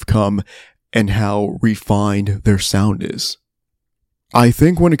Prada have come and how refined their sound is. I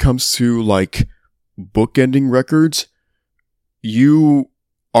think when it comes to like bookending records, you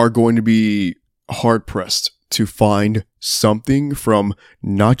are going to be hard pressed to find something from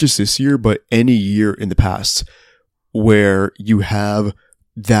not just this year, but any year in the past where you have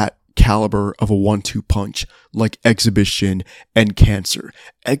that caliber of a 1-2 punch like Exhibition and Cancer.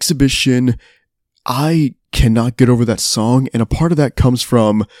 Exhibition, I cannot get over that song, and a part of that comes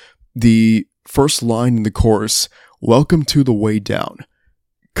from the first line in the chorus, "Welcome to the way down."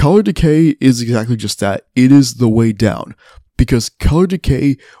 Color Decay is exactly just that. It is the way down, because Color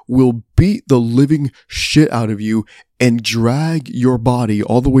Decay will beat the living shit out of you and drag your body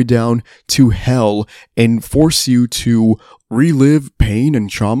all the way down to hell and force you to relive pain and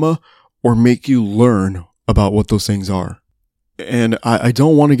trauma, or make you learn about what those things are. And I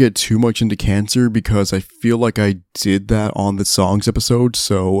don't want to get too much into Cancer because I feel like I did that on the songs episode,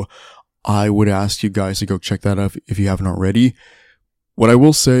 so I would ask you guys to go check that out if you haven't already. What I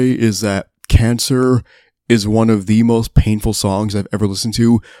will say is that Cancer is one of the most painful songs I've ever listened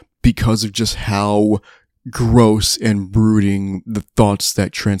to because of just how gross and brooding the thoughts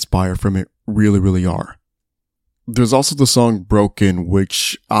that transpire from it really, really are. There's also the song Broken,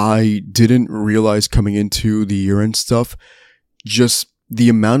 which I didn't realize coming into the year-end stuff, just the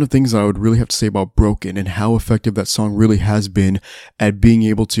amount of things that I would really have to say about Broken and how effective that song really has been at being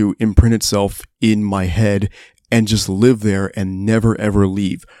able to imprint itself in my head and just live there and never ever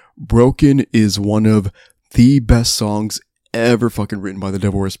leave. Broken is one of the best songs ever fucking written by the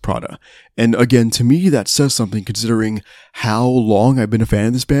Devil Wears Prada. And again, to me, that says something considering how long I've been a fan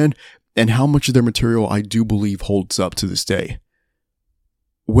of this band and how much of their material I do believe holds up to this day.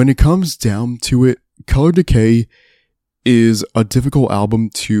 When it comes down to it, Color Decay is a difficult album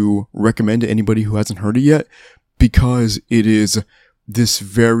to recommend to anybody who hasn't heard it yet, because it is this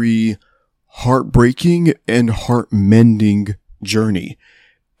very heartbreaking and heart-mending journey.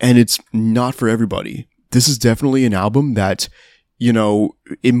 And it's not for everybody. This is definitely an album that, you know,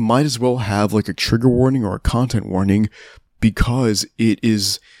 it might as well have like a trigger warning or a content warning, because it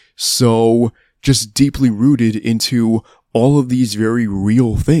is so just deeply rooted into all of these very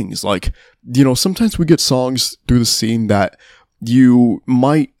real things. Like, you know, sometimes we get songs through the scene that you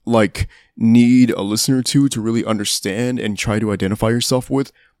might like need a listener or two to really understand and try to identify yourself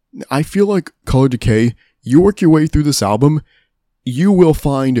with. I feel like Color Decay, you work your way through this album, you will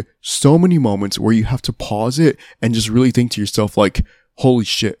find so many moments where you have to pause it and just really think to yourself like, holy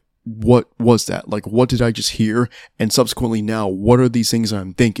shit, what was that? Like, what did I just hear? And subsequently now, what are these things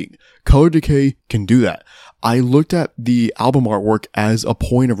I'm thinking? Color Decay can do that. I looked at the album artwork as a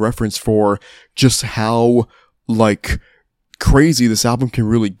point of reference for just how, like, crazy this album can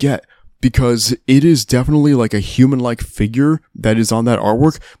really get, because it is definitely like a human-like figure that is on that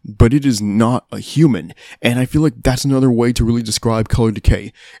artwork, but it is not a human. And I feel like that's another way to really describe Color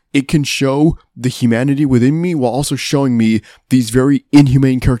Decay. It can show the humanity within me while also showing me these very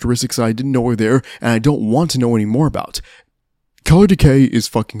inhumane characteristics that I didn't know were there and I don't want to know any more about. Color Decay is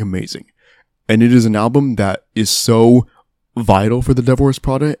fucking amazing. And it is an album that is so vital for the Devil Wears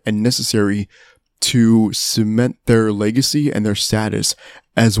Prada and necessary to cement their legacy and their status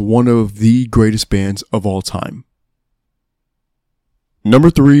as one of the greatest bands of all time. Number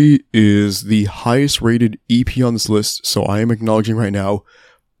 3 is the highest rated EP on this list, so I am acknowledging right now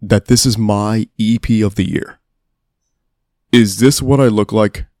that this is my EP of the year. Is This What I Look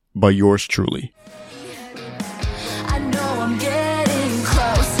Like by yours truly. I know I'm getting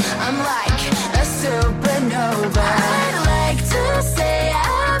close. I'm like a supernova. I'd like to say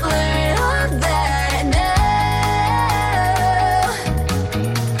I've learned all that now.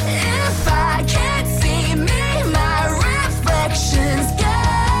 If I can't see me, my reflection's guide.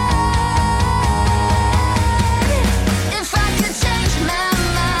 If I could change my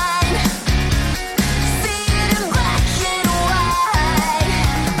mind, see it in black and white.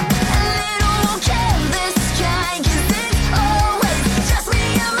 A little careless kind, 'cause it's always just me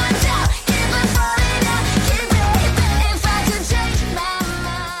and my doubt. Keep it falling out, keep it. If I could change my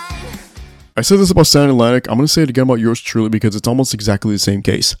mind. I said this about Sand Atlantic, I'm going to say it again about yours truly because it's almost exactly the same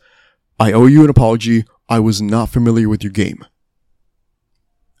case. I owe you an apology, I was not familiar with your game.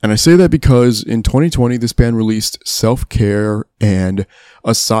 And I say that because in 2020, this band released Self-Care, and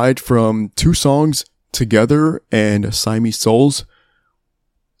aside from 2 songs, Together and Siamese Souls,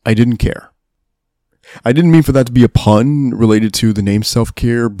 I didn't care. I didn't mean for that to be a pun related to the name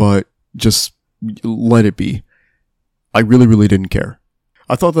Self-Care, but just let it be. I really, really didn't care.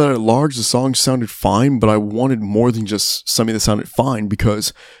 I thought that at large the songs sounded fine, but I wanted more than just something that sounded fine,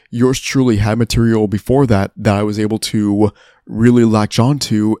 because yours truly had material before that I was able to really latch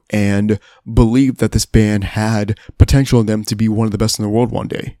onto and believe that this band had potential in them to be one of the best in the world one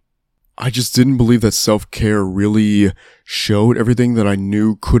day. I just didn't believe that Self-Care really showed everything that I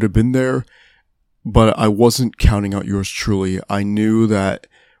knew could have been there, but I wasn't counting out yours truly. I knew that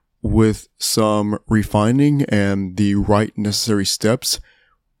with some refining and the right necessary steps,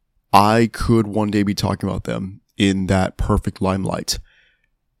 I could one day be talking about them in that perfect limelight.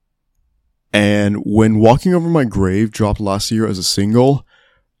 And when Walking Over My Grave dropped last year as a single,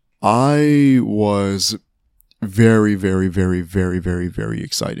 I was very, very, very, very, very, very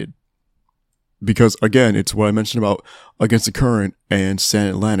excited. Because again, it's what I mentioned about Against the Current and Sand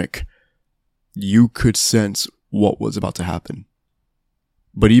Atlantic. You could sense what was about to happen.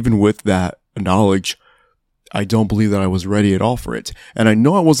 But even with that knowledge, I don't believe that I was ready at all for it. And I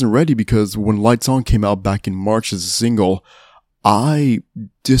know I wasn't ready because when Lights On came out back in March as a single, I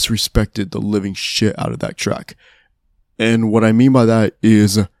disrespected the living shit out of that track. And what I mean by that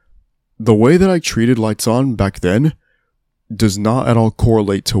is the way that I treated Lights On back then does not at all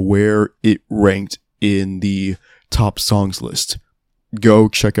correlate to where it ranked in the top songs list. Go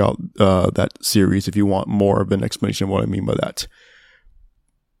check out that series if you want more of an explanation of what I mean by that.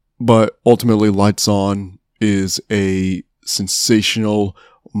 But ultimately, Lights On is a sensational,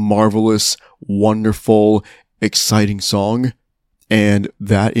 marvelous, wonderful, exciting song. And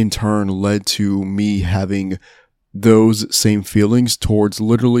that in turn led to me having those same feelings towards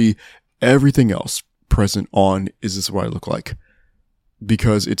literally everything else present on Is This What I Look Like?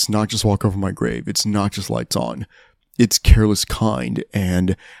 Because it's not just Walk Over My Grave. It's not just Lights On. It's Careless Kind,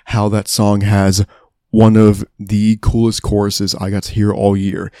 and how that song has one of the coolest choruses I got to hear all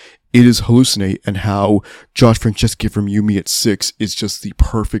year. It is Hallucinate, and how Josh Franceschi from You Me at 6 is just the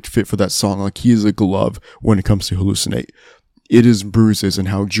perfect fit for that song. Like, he is a glove when it comes to Hallucinate. It is Bruises, and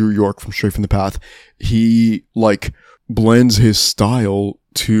how Drew York from Straight From the Path, he like blends his style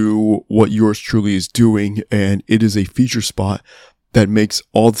to what yours truly is doing, and it is a feature spot that makes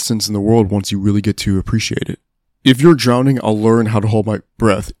all the sense in the world once you really get to appreciate it. If You're Drowning, I'll Learn How to Hold My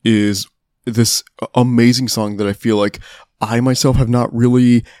Breath is this amazing song that I feel like I myself have not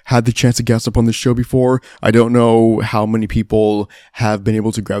really had the chance to guest up on this show before. I don't know how many people have been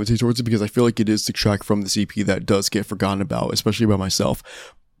able to gravitate towards it because I feel like it is the track from this EP that does get forgotten about, especially by myself.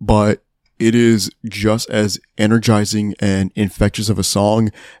 But it is just as energizing and infectious of a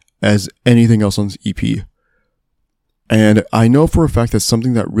song as anything else on this EP. And I know for a fact that's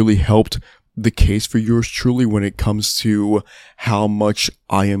something that really helped the case for Yours Truly when it comes to how much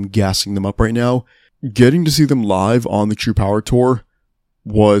I am gassing them up right now. Getting to see them live on the True Power Tour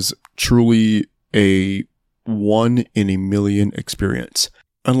was truly a 1 in a million experience.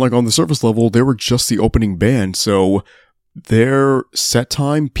 And like on the surface level, they were just the opening band, so their set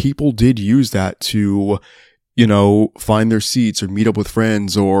time, people did use that to, you know, find their seats or meet up with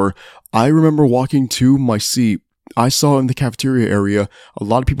friends. Or I remember walking to my seat, I saw in the cafeteria area a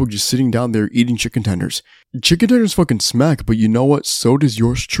lot of people just sitting down there eating chicken tenders. Chicken tenders fucking smack, but you know what? So does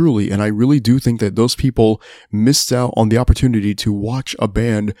Yours Truly. And I really do think that those people missed out on the opportunity to watch a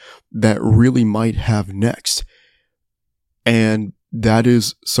band that really might have next. And that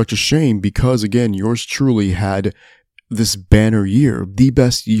is such a shame because, again, Yours Truly had this banner year, the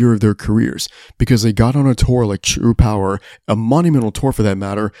best year of their careers, because they got on a tour like True Power, a monumental tour for that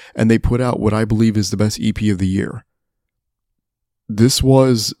matter, and they put out what I believe is the best EP of the year. This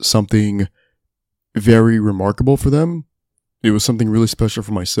was something very remarkable for them. It was something really special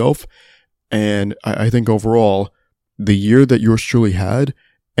for myself, and I think overall, the year that Yours Truly had,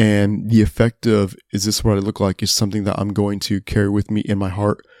 and the effect of, is this what I look like, is something that I'm going to carry with me in my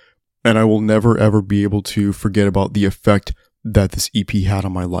heart. And I will never ever be able to forget about the effect that this EP had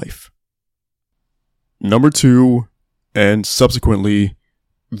on my life. Number 2, and subsequently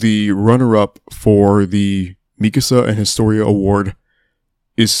the runner-up for the Mikasa and Historia Award,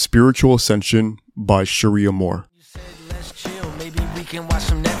 is Spiritual Ascension by Sharia Moore. You said let's chill, maybe we can watch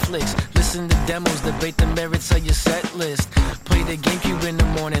some Netflix. Listen to demos, debate the merits of your set list. Play the GameCube in the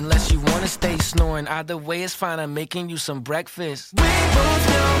morning, unless you wanna stay snoring. Either way, it's fine, I'm making you some breakfast. We both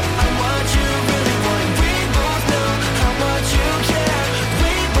know how much you really want. We both know how much you care.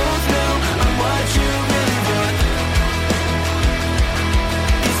 We both know how much you really want.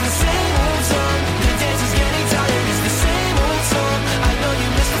 It's the same old song, the dance is getting tired. It's the same old song, I know you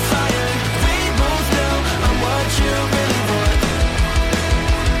miss the fire. We both know how much you really want.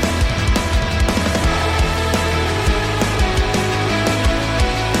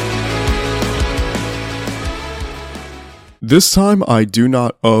 This time, I do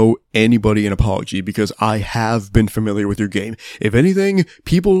not owe anybody an apology because I have been familiar with your game. If anything,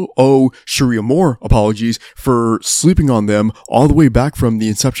 people owe Sharia Moore apologies for sleeping on them all the way back from the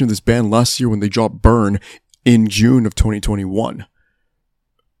inception of this band last year when they dropped Burn in June of 2021.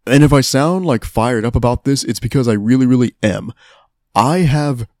 And if I sound like fired up about this, it's because I really, really am. I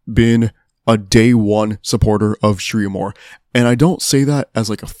have been a day one supporter of Sharia Moore, and I don't say that as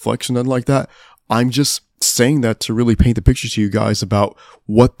like a flex or nothing like that. I'm just saying that to really paint the picture to you guys about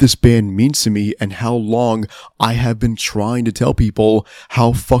what this band means to me and how long I have been trying to tell people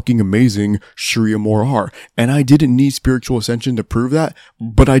how fucking amazing Sharia Moore are. And I didn't need Spiritual Ascension to prove that,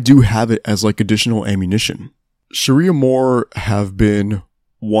 but I do have it as like additional ammunition. Sharia Moore have been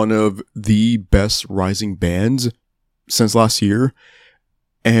one of the best rising bands since last year.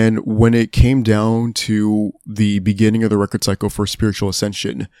 And when it came down to the beginning of the record cycle for Spiritual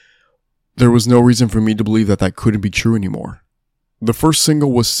Ascension, there was no reason for me to believe that that couldn't be true anymore. The first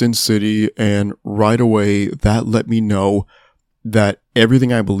single was Sin City, and right away that let me know that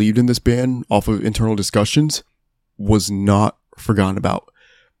everything I believed in this band off of internal discussions was not forgotten about.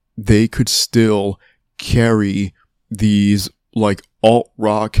 They could still carry these like alt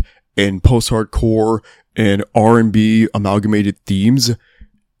rock and post-hardcore and R&B amalgamated themes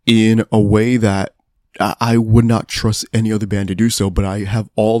in a way that I would not trust any other band to do so, but I have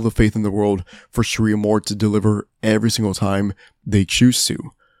all the faith in the world for Sharia Moore to deliver every single time they choose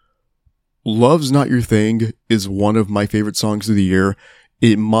to. Love's Not Your Thing is one of my favorite songs of the year.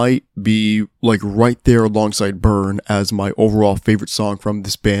 It might be like right there alongside Burn as my overall favorite song from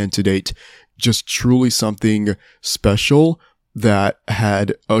this band to date. Just truly something special that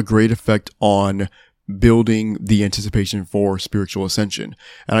had a great effect on building the anticipation for Spiritual Ascension.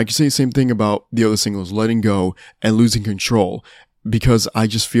 And I can say the same thing about the other singles, Letting Go and Losing Control, because I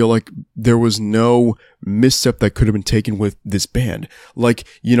just feel like there was no misstep that could have been taken with this band. Like,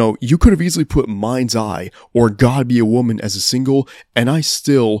 you know, you could have easily put Mind's Eye or God Be a Woman as a single, and I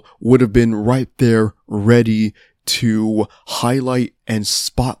still would have been right there ready to highlight and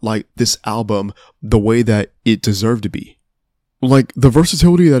spotlight this album the way that it deserved to be. Like, the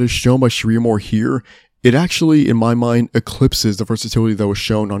versatility that is shown by Sharia Moore here, it actually, in my mind, eclipses the versatility that was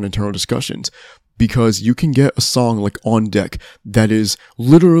shown on Internal Discussions. because you can get a song like On Deck that is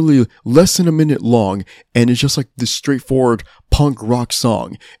literally less than a minute long and it's just like this straightforward punk rock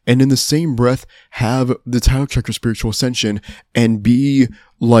song, and in the same breath have the title track of Spiritual Ascension and be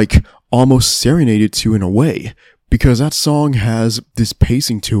like almost serenaded to in a way, because that song has this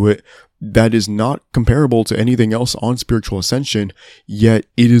pacing to it that is not comparable to anything else on Spiritual Ascension, yet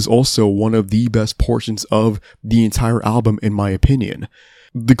it is also one of the best portions of the entire album in my opinion.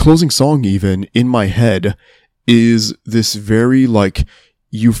 The closing song, even, in my head, is this very, like,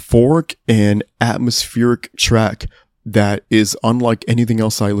 euphoric and atmospheric track that is unlike anything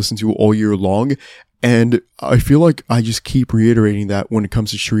else I listen to all year long, and I feel like I just keep reiterating that when it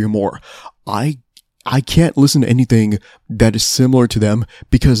comes to Sharia Moore. I can't listen to anything that is similar to them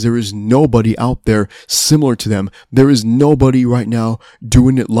because there is nobody out there similar to them. There is nobody right now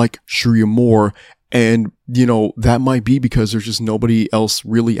doing it like Sharia Moore. And, you know, that might be because there's just nobody else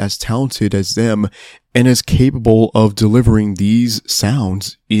really as talented as them and as capable of delivering these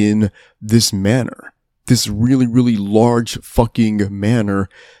sounds in this manner. This really, really large fucking manner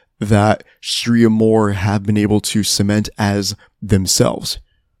that Sharia Moore have been able to cement as themselves.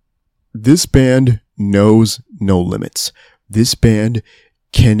 This band knows no limits. This band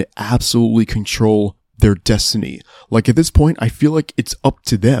can absolutely control their destiny. Like at this point, I feel like it's up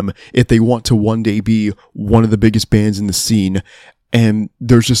to them if they want to one day be one of the biggest bands in the scene. And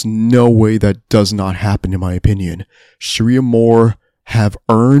there's just no way that does not happen in my opinion. Sharia Moore have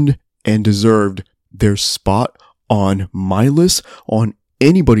earned and deserved their spot on my list, on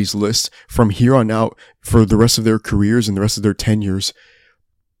anybody's list from here on out for the rest of their careers and the rest of their tenures.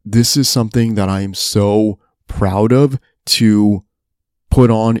 This is something that I am so proud of to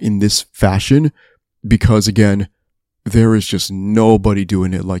put on in this fashion because, again, there is just nobody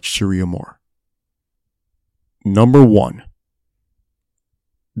doing it like Sharia Moore. Number 1.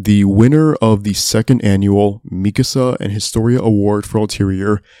 The winner of the second annual Mikasa and Historia Award for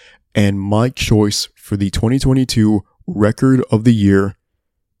Ulterior and my choice for the 2022 Record of the Year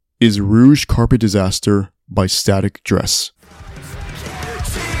is Rouge Carpet Disaster by Static Dress.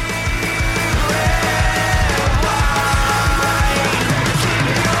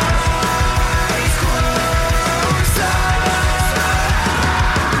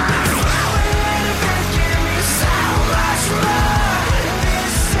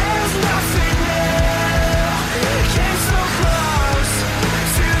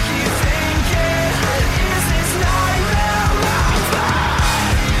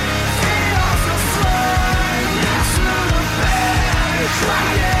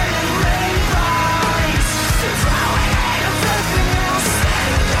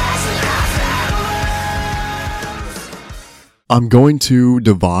 I'm going to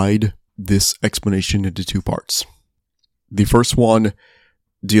divide this explanation into 2 parts. The first one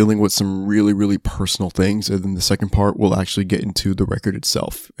dealing with some really, really personal things, and then the second part will actually get into the record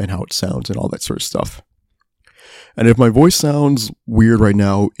itself and how it sounds and all that sort of stuff. And if my voice sounds weird right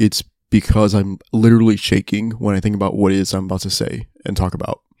now, it's because I'm literally shaking when I think about what it is I'm about to say and talk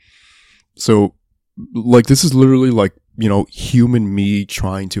about. So, like, this is literally like, you know, human me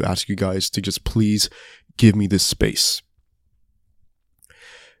trying to ask you guys to just please give me this space.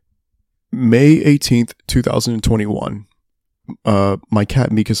 May 18th, 2021, my cat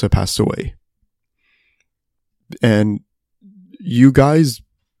Mikasa passed away. And you guys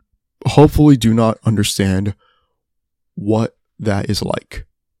hopefully do not understand what that is like.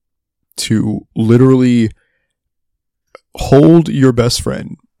 To literally hold your best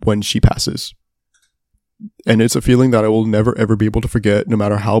friend when she passes. And it's a feeling that I will never ever be able to forget, no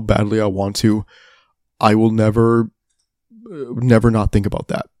matter how badly I want to. I will never not think about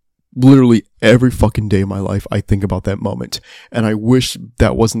that. Literally every fucking day of my life, I think about that moment. And I wish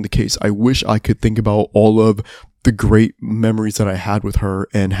that wasn't the case. I wish I could think about all of the great memories that I had with her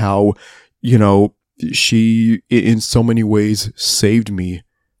and how, you know, she, in so many ways, saved me.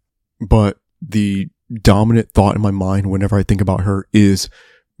 But the dominant thought in my mind whenever I think about her is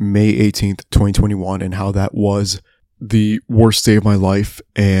May 18th, 2021, and how that was the worst day of my life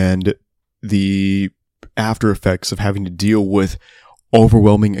and the after effects of having to deal with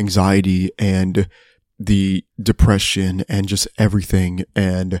overwhelming anxiety and the depression and just everything,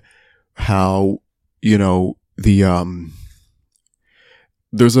 and how, you know, the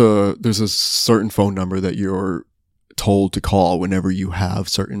there's a certain phone number that you're told to call whenever you have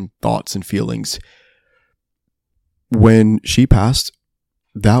certain thoughts and feelings. When she passed,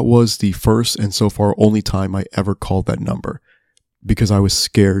 that was the first and so far only time I ever called that number, because I was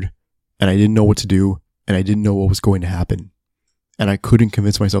scared and I didn't know what to do and I didn't know what was going to happen. And I couldn't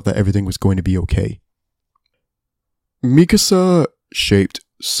convince myself that everything was going to be okay. Mikasa shaped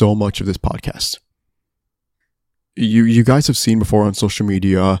so much of this podcast. you guys have seen before on social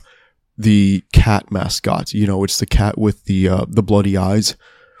media the cat mascot. You know, it's the cat with the bloody eyes.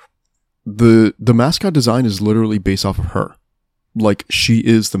 The mascot design is literally based off of her. Like, she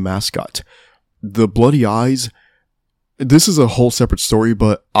is the mascot. The bloody eyes, this is a whole separate story,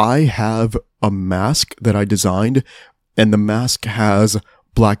 but I have a mask that I designed, and the mask has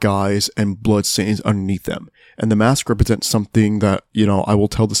black eyes and blood stains underneath them. And the mask represents something that, you know, I will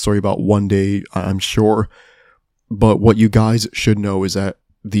tell the story about one day, I'm sure. But what you guys should know is that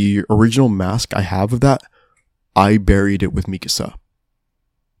the original mask I have of that, I buried it with Mikasa.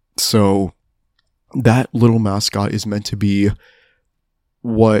 So that little mascot is meant to be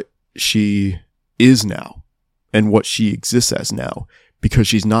what she is now and what she exists as now, because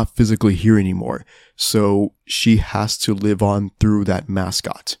she's not physically here anymore. So she has to live on through that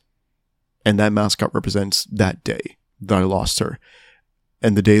mascot. And that mascot represents that day that I lost her.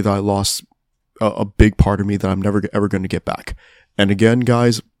 And the day that I lost a big part of me that I'm never ever going to get back. And again,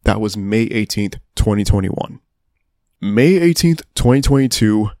 guys, that was May 18th, 2021. May 18th,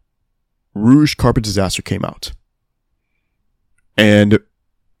 2022, Rouge Carpet Disaster came out. And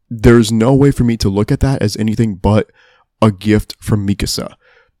there's no way for me to look at that as anything but a gift from Mikasa,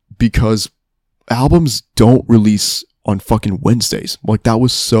 because albums don't release on fucking Wednesdays. Like, that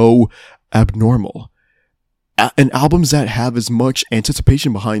was so abnormal. And albums that have as much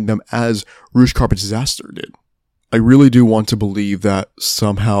anticipation behind them as Rouge Carpet Disaster did. I really do want to believe that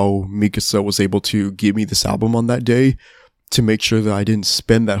somehow Mikasa was able to give me this album on that day to make sure that I didn't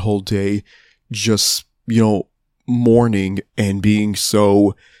spend that whole day just, you know, mourning and being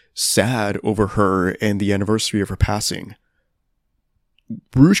so sad over her and the anniversary of her passing.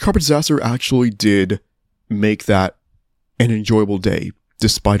 Rouge Carpet Disaster actually did make that an enjoyable day,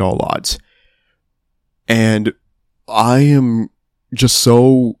 despite all odds. And I am just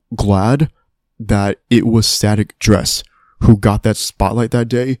so glad that it was Static Dress who got that spotlight that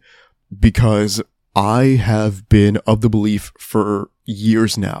day, because I have been of the belief for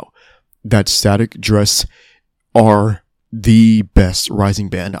years now that Static Dress are the best rising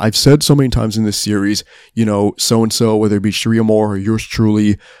band. I've said so many times in this series, you know, so-and-so, whether it be Sharia Moore or yours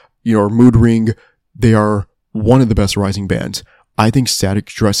truly, you know, or Mood Ring, they are one of the best rising bands. I think Static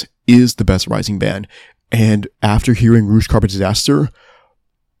Dress is the best rising band. And after hearing Rouge Carpet Disaster,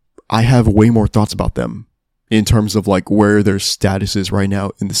 I have way more thoughts about them in terms of like where their status is right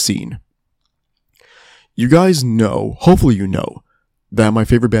now in the scene. You guys know, hopefully you know, that my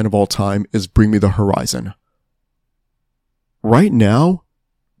favorite band of all time is Bring Me the Horizon. Right now,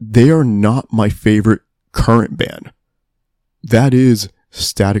 they are not my favorite current band. That is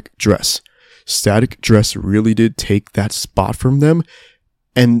Static Dress. Static Dress really did take that spot from them,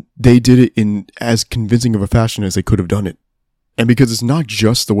 and they did it in as convincing of a fashion as they could have done it. And because it's not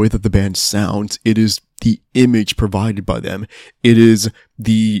just the way that the band sounds, it is the image provided by them. It is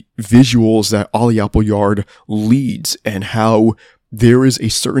the visuals that Ollie Appleyard leads, and how there is a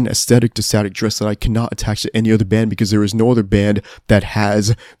certain aesthetic to Static Dress that I cannot attach to any other band, because there is no other band that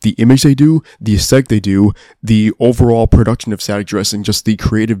has the image they do, the aesthetic they do, the overall production of Static Dress, and just the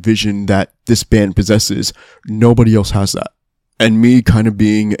creative vision that this band possesses. Nobody else has that. And me kind of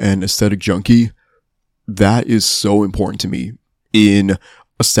being an aesthetic junkie, that is so important to me in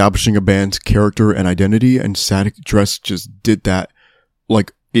establishing a band's character and identity, and Static Dress just did that.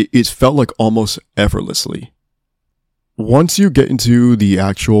 Like, it felt like almost effortlessly. Once you get into the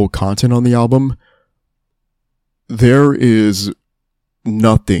actual content on the album, there is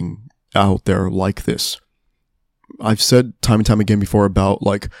nothing out there like this. I've said time and time again before about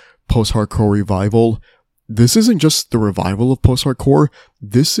like post-hardcore revival. This isn't just the revival of post-hardcore.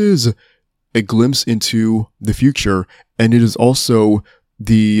 This is a glimpse into the future, and it is also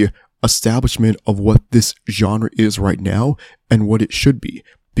the establishment of what this genre is right now and what it should be.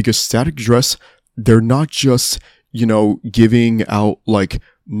 Because Static Dress, they're not just, you know, giving out like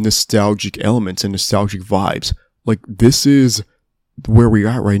nostalgic elements and nostalgic vibes. Like, this is where we're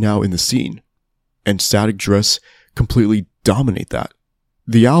at right now in the scene, and Static Dress completely dominate that.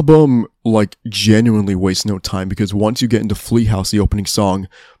 The album, like, genuinely wastes no time, because once you get into Flea House, the opening song,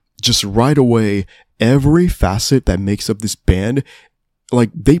 just right away, every facet that makes up this band, like,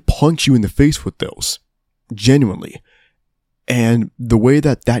 they punch you in the face with those. Genuinely. And the way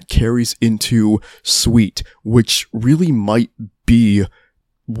that that carries into Sweet, which really might be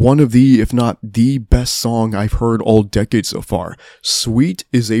one of the, if not the best song I've heard all decade so far. Sweet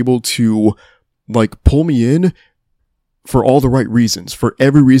is able to, like, pull me in for all the right reasons, for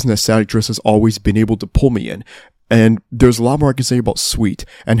every reason that Static Dress has always been able to pull me in. And there's a lot more I can say about Sweet,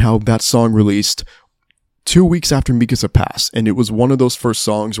 and how that song released 2 weeks after Mikasa passed. And it was one of those first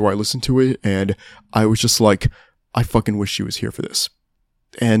songs where I listened to it and I was just like, I fucking wish she was here for this.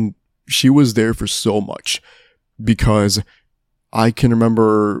 And she was there for so much, because I can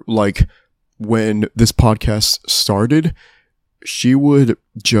remember, like, when this podcast started, she would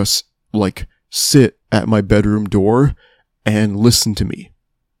just, like, sit at my bedroom door and listen to me.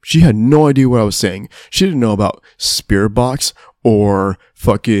 She had no idea what I was saying. She didn't know about Spirit Box or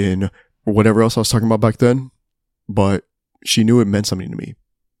fucking whatever else I was talking about back then, but she knew it meant something to me.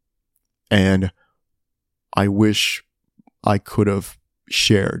 And I wish I could have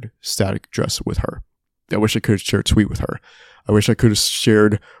shared Static Dress with her. I wish I could have shared Sweet with her. I wish I could have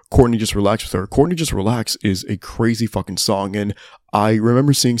shared Courtney Just Relax with her. Courtney Just Relax is a crazy fucking song, and I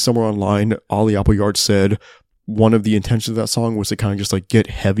remember seeing somewhere online, Ollie Appleyard said one of the intentions of that song was to kind of just like get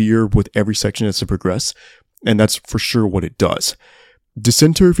heavier with every section as it progresses, and that's for sure what it does.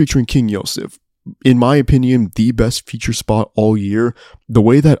 Dissenter featuring King Yosef, in my opinion, the best feature spot all year. The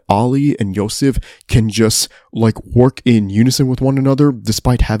way that Ollie and Yosef can just like work in unison with one another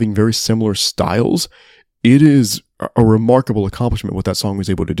despite having very similar styles, it is a remarkable accomplishment what that song was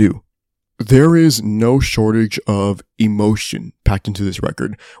able to do. There is no shortage of emotion packed into this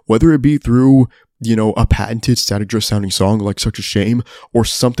record, whether it be through, you know, a patented Static Dress sounding song like Such a Shame, or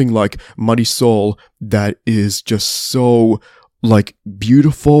something like Muddy Soul that is just so like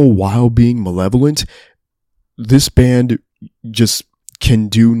beautiful while being malevolent. This band just can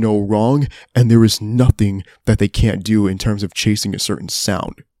do no wrong, and there is nothing that they can't do in terms of chasing a certain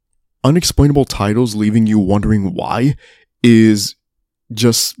sound. Unexplainable Titles Leaving You Wondering Why is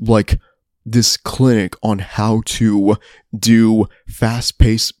just like this clinic on how to do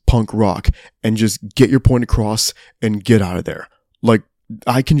fast-paced punk rock and just get your point across and get out of there. Like,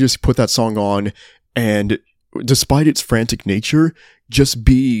 I can just put that song on and, despite its frantic nature, just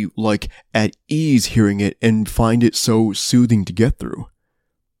be like at ease hearing it and find it so soothing to get through.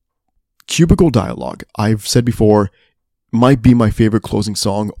 Cubicle Dialogue, I've said before, might be my favorite closing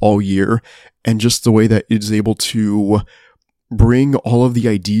song all year, and just the way that it is able to bring all of the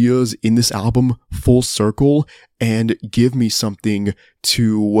ideas in this album full circle and give me something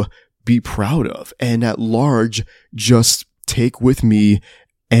to be proud of, and at large just take with me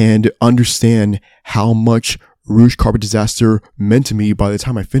and understand how much Rouge Carpet Disaster meant to me by the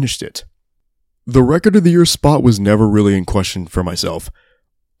time I finished it. The Record of the Year spot was never really in question for myself.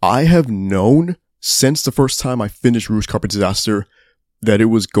 I have known since the first time I finished Rouge Carpet Disaster that it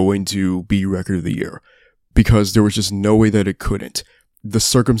was going to be Record of the Year, because there was just no way that it couldn't. The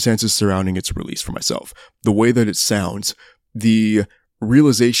circumstances surrounding its release for myself, the way that it sounds, the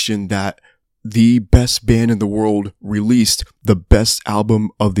realization that the best band in the world released the best album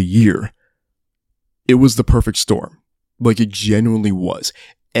of the year. It was the perfect storm. Like, it genuinely was.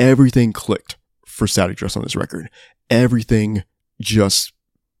 Everything clicked for Static Dress on this record. Everything just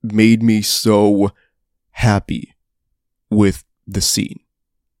made me so happy with the scene.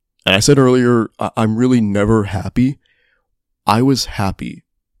 And I said earlier, I'm really never happy. I was happy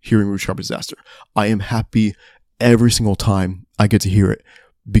hearing Rouge Carpet Disaster. I am happy every single time I get to hear it,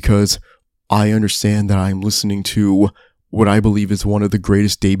 because I understand that I'm listening to what I believe is one of the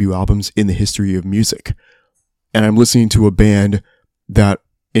greatest debut albums in the history of music. And I'm listening to a band that,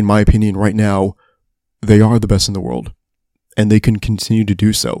 in my opinion right now, they are the best in the world. And they can continue to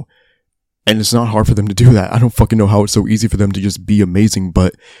do so. And it's not hard for them to do that. I don't fucking know how it's so easy for them to just be amazing,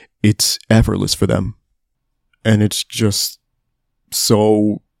 but it's effortless for them. And it's just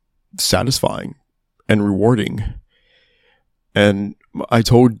so satisfying and rewarding. And I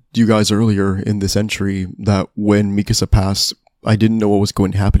told you guys earlier in this entry that when Mikasa passed, I didn't know what was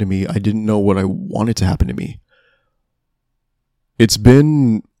going to happen to me. I didn't know what I wanted to happen to me. It's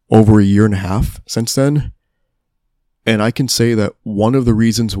been over a year and a half since then. And I can say that one of the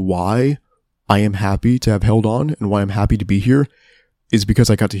reasons why I am happy to have held on and why I'm happy to be here is because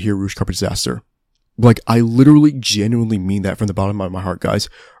I got to hear Rouge Carpet Disaster. Like, I literally genuinely mean that from the bottom of my heart, guys.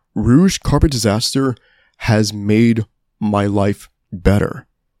 Rouge Carpet Disaster has made my life better.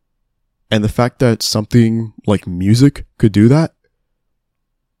 And the fact that something like music could do that,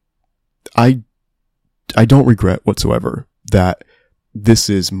 I don't regret whatsoever that this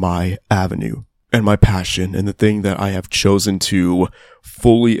is my avenue and my passion and the thing that I have chosen to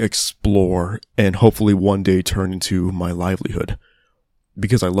fully explore and hopefully one day turn into my livelihood.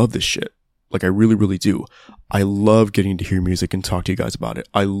 Because I love this shit. Like, I really, really do. I love getting to hear music and talk to you guys about it.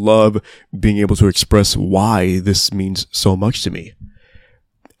 I love being able to express why this means so much to me.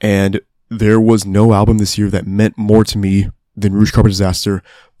 And there was no album this year that meant more to me than Rouge Carpet Disaster.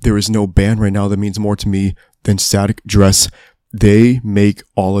 There is no band right now that means more to me than Static Dress. They make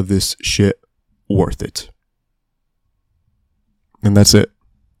all of this shit worth it. And that's it.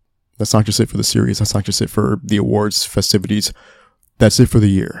 That's not just it for the series. That's not just it for the awards, festivities. That's it for the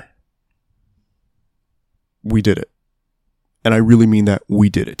year. We did it. And I really mean that we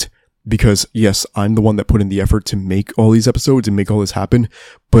did it. Because yes, I'm the one that put in the effort to make all these episodes and make all this happen,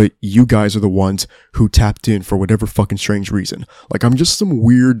 but you guys are the ones who tapped in for whatever fucking strange reason. Like, I'm just some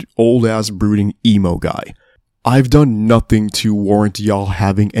weird, old-ass, brooding emo guy. I've done nothing to warrant y'all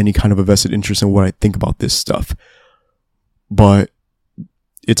having any kind of a vested interest in what I think about this stuff. But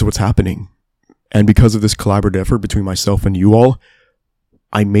it's what's happening. And because of this collaborative effort between myself and you all,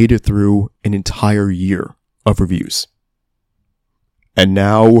 I made it through an entire year of reviews. And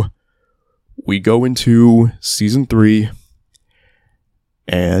now we go into season 3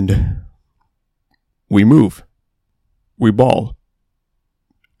 and we move. We ball.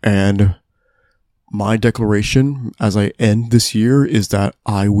 And my declaration as I end this year is that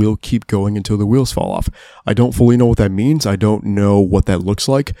I will keep going until the wheels fall off. I don't fully know what that means. I don't know what that looks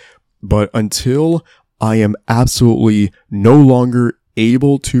like. But until I am absolutely no longer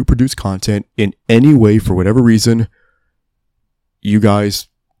able to produce content in any way for whatever reason, you guys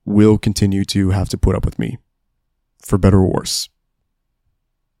will continue to have to put up with me, for better or worse.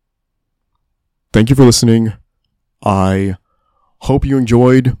 Thank you for listening. I hope you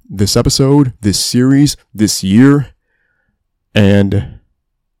enjoyed this episode, this series, this year, and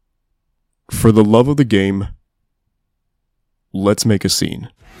for the love of the game, let's make a scene.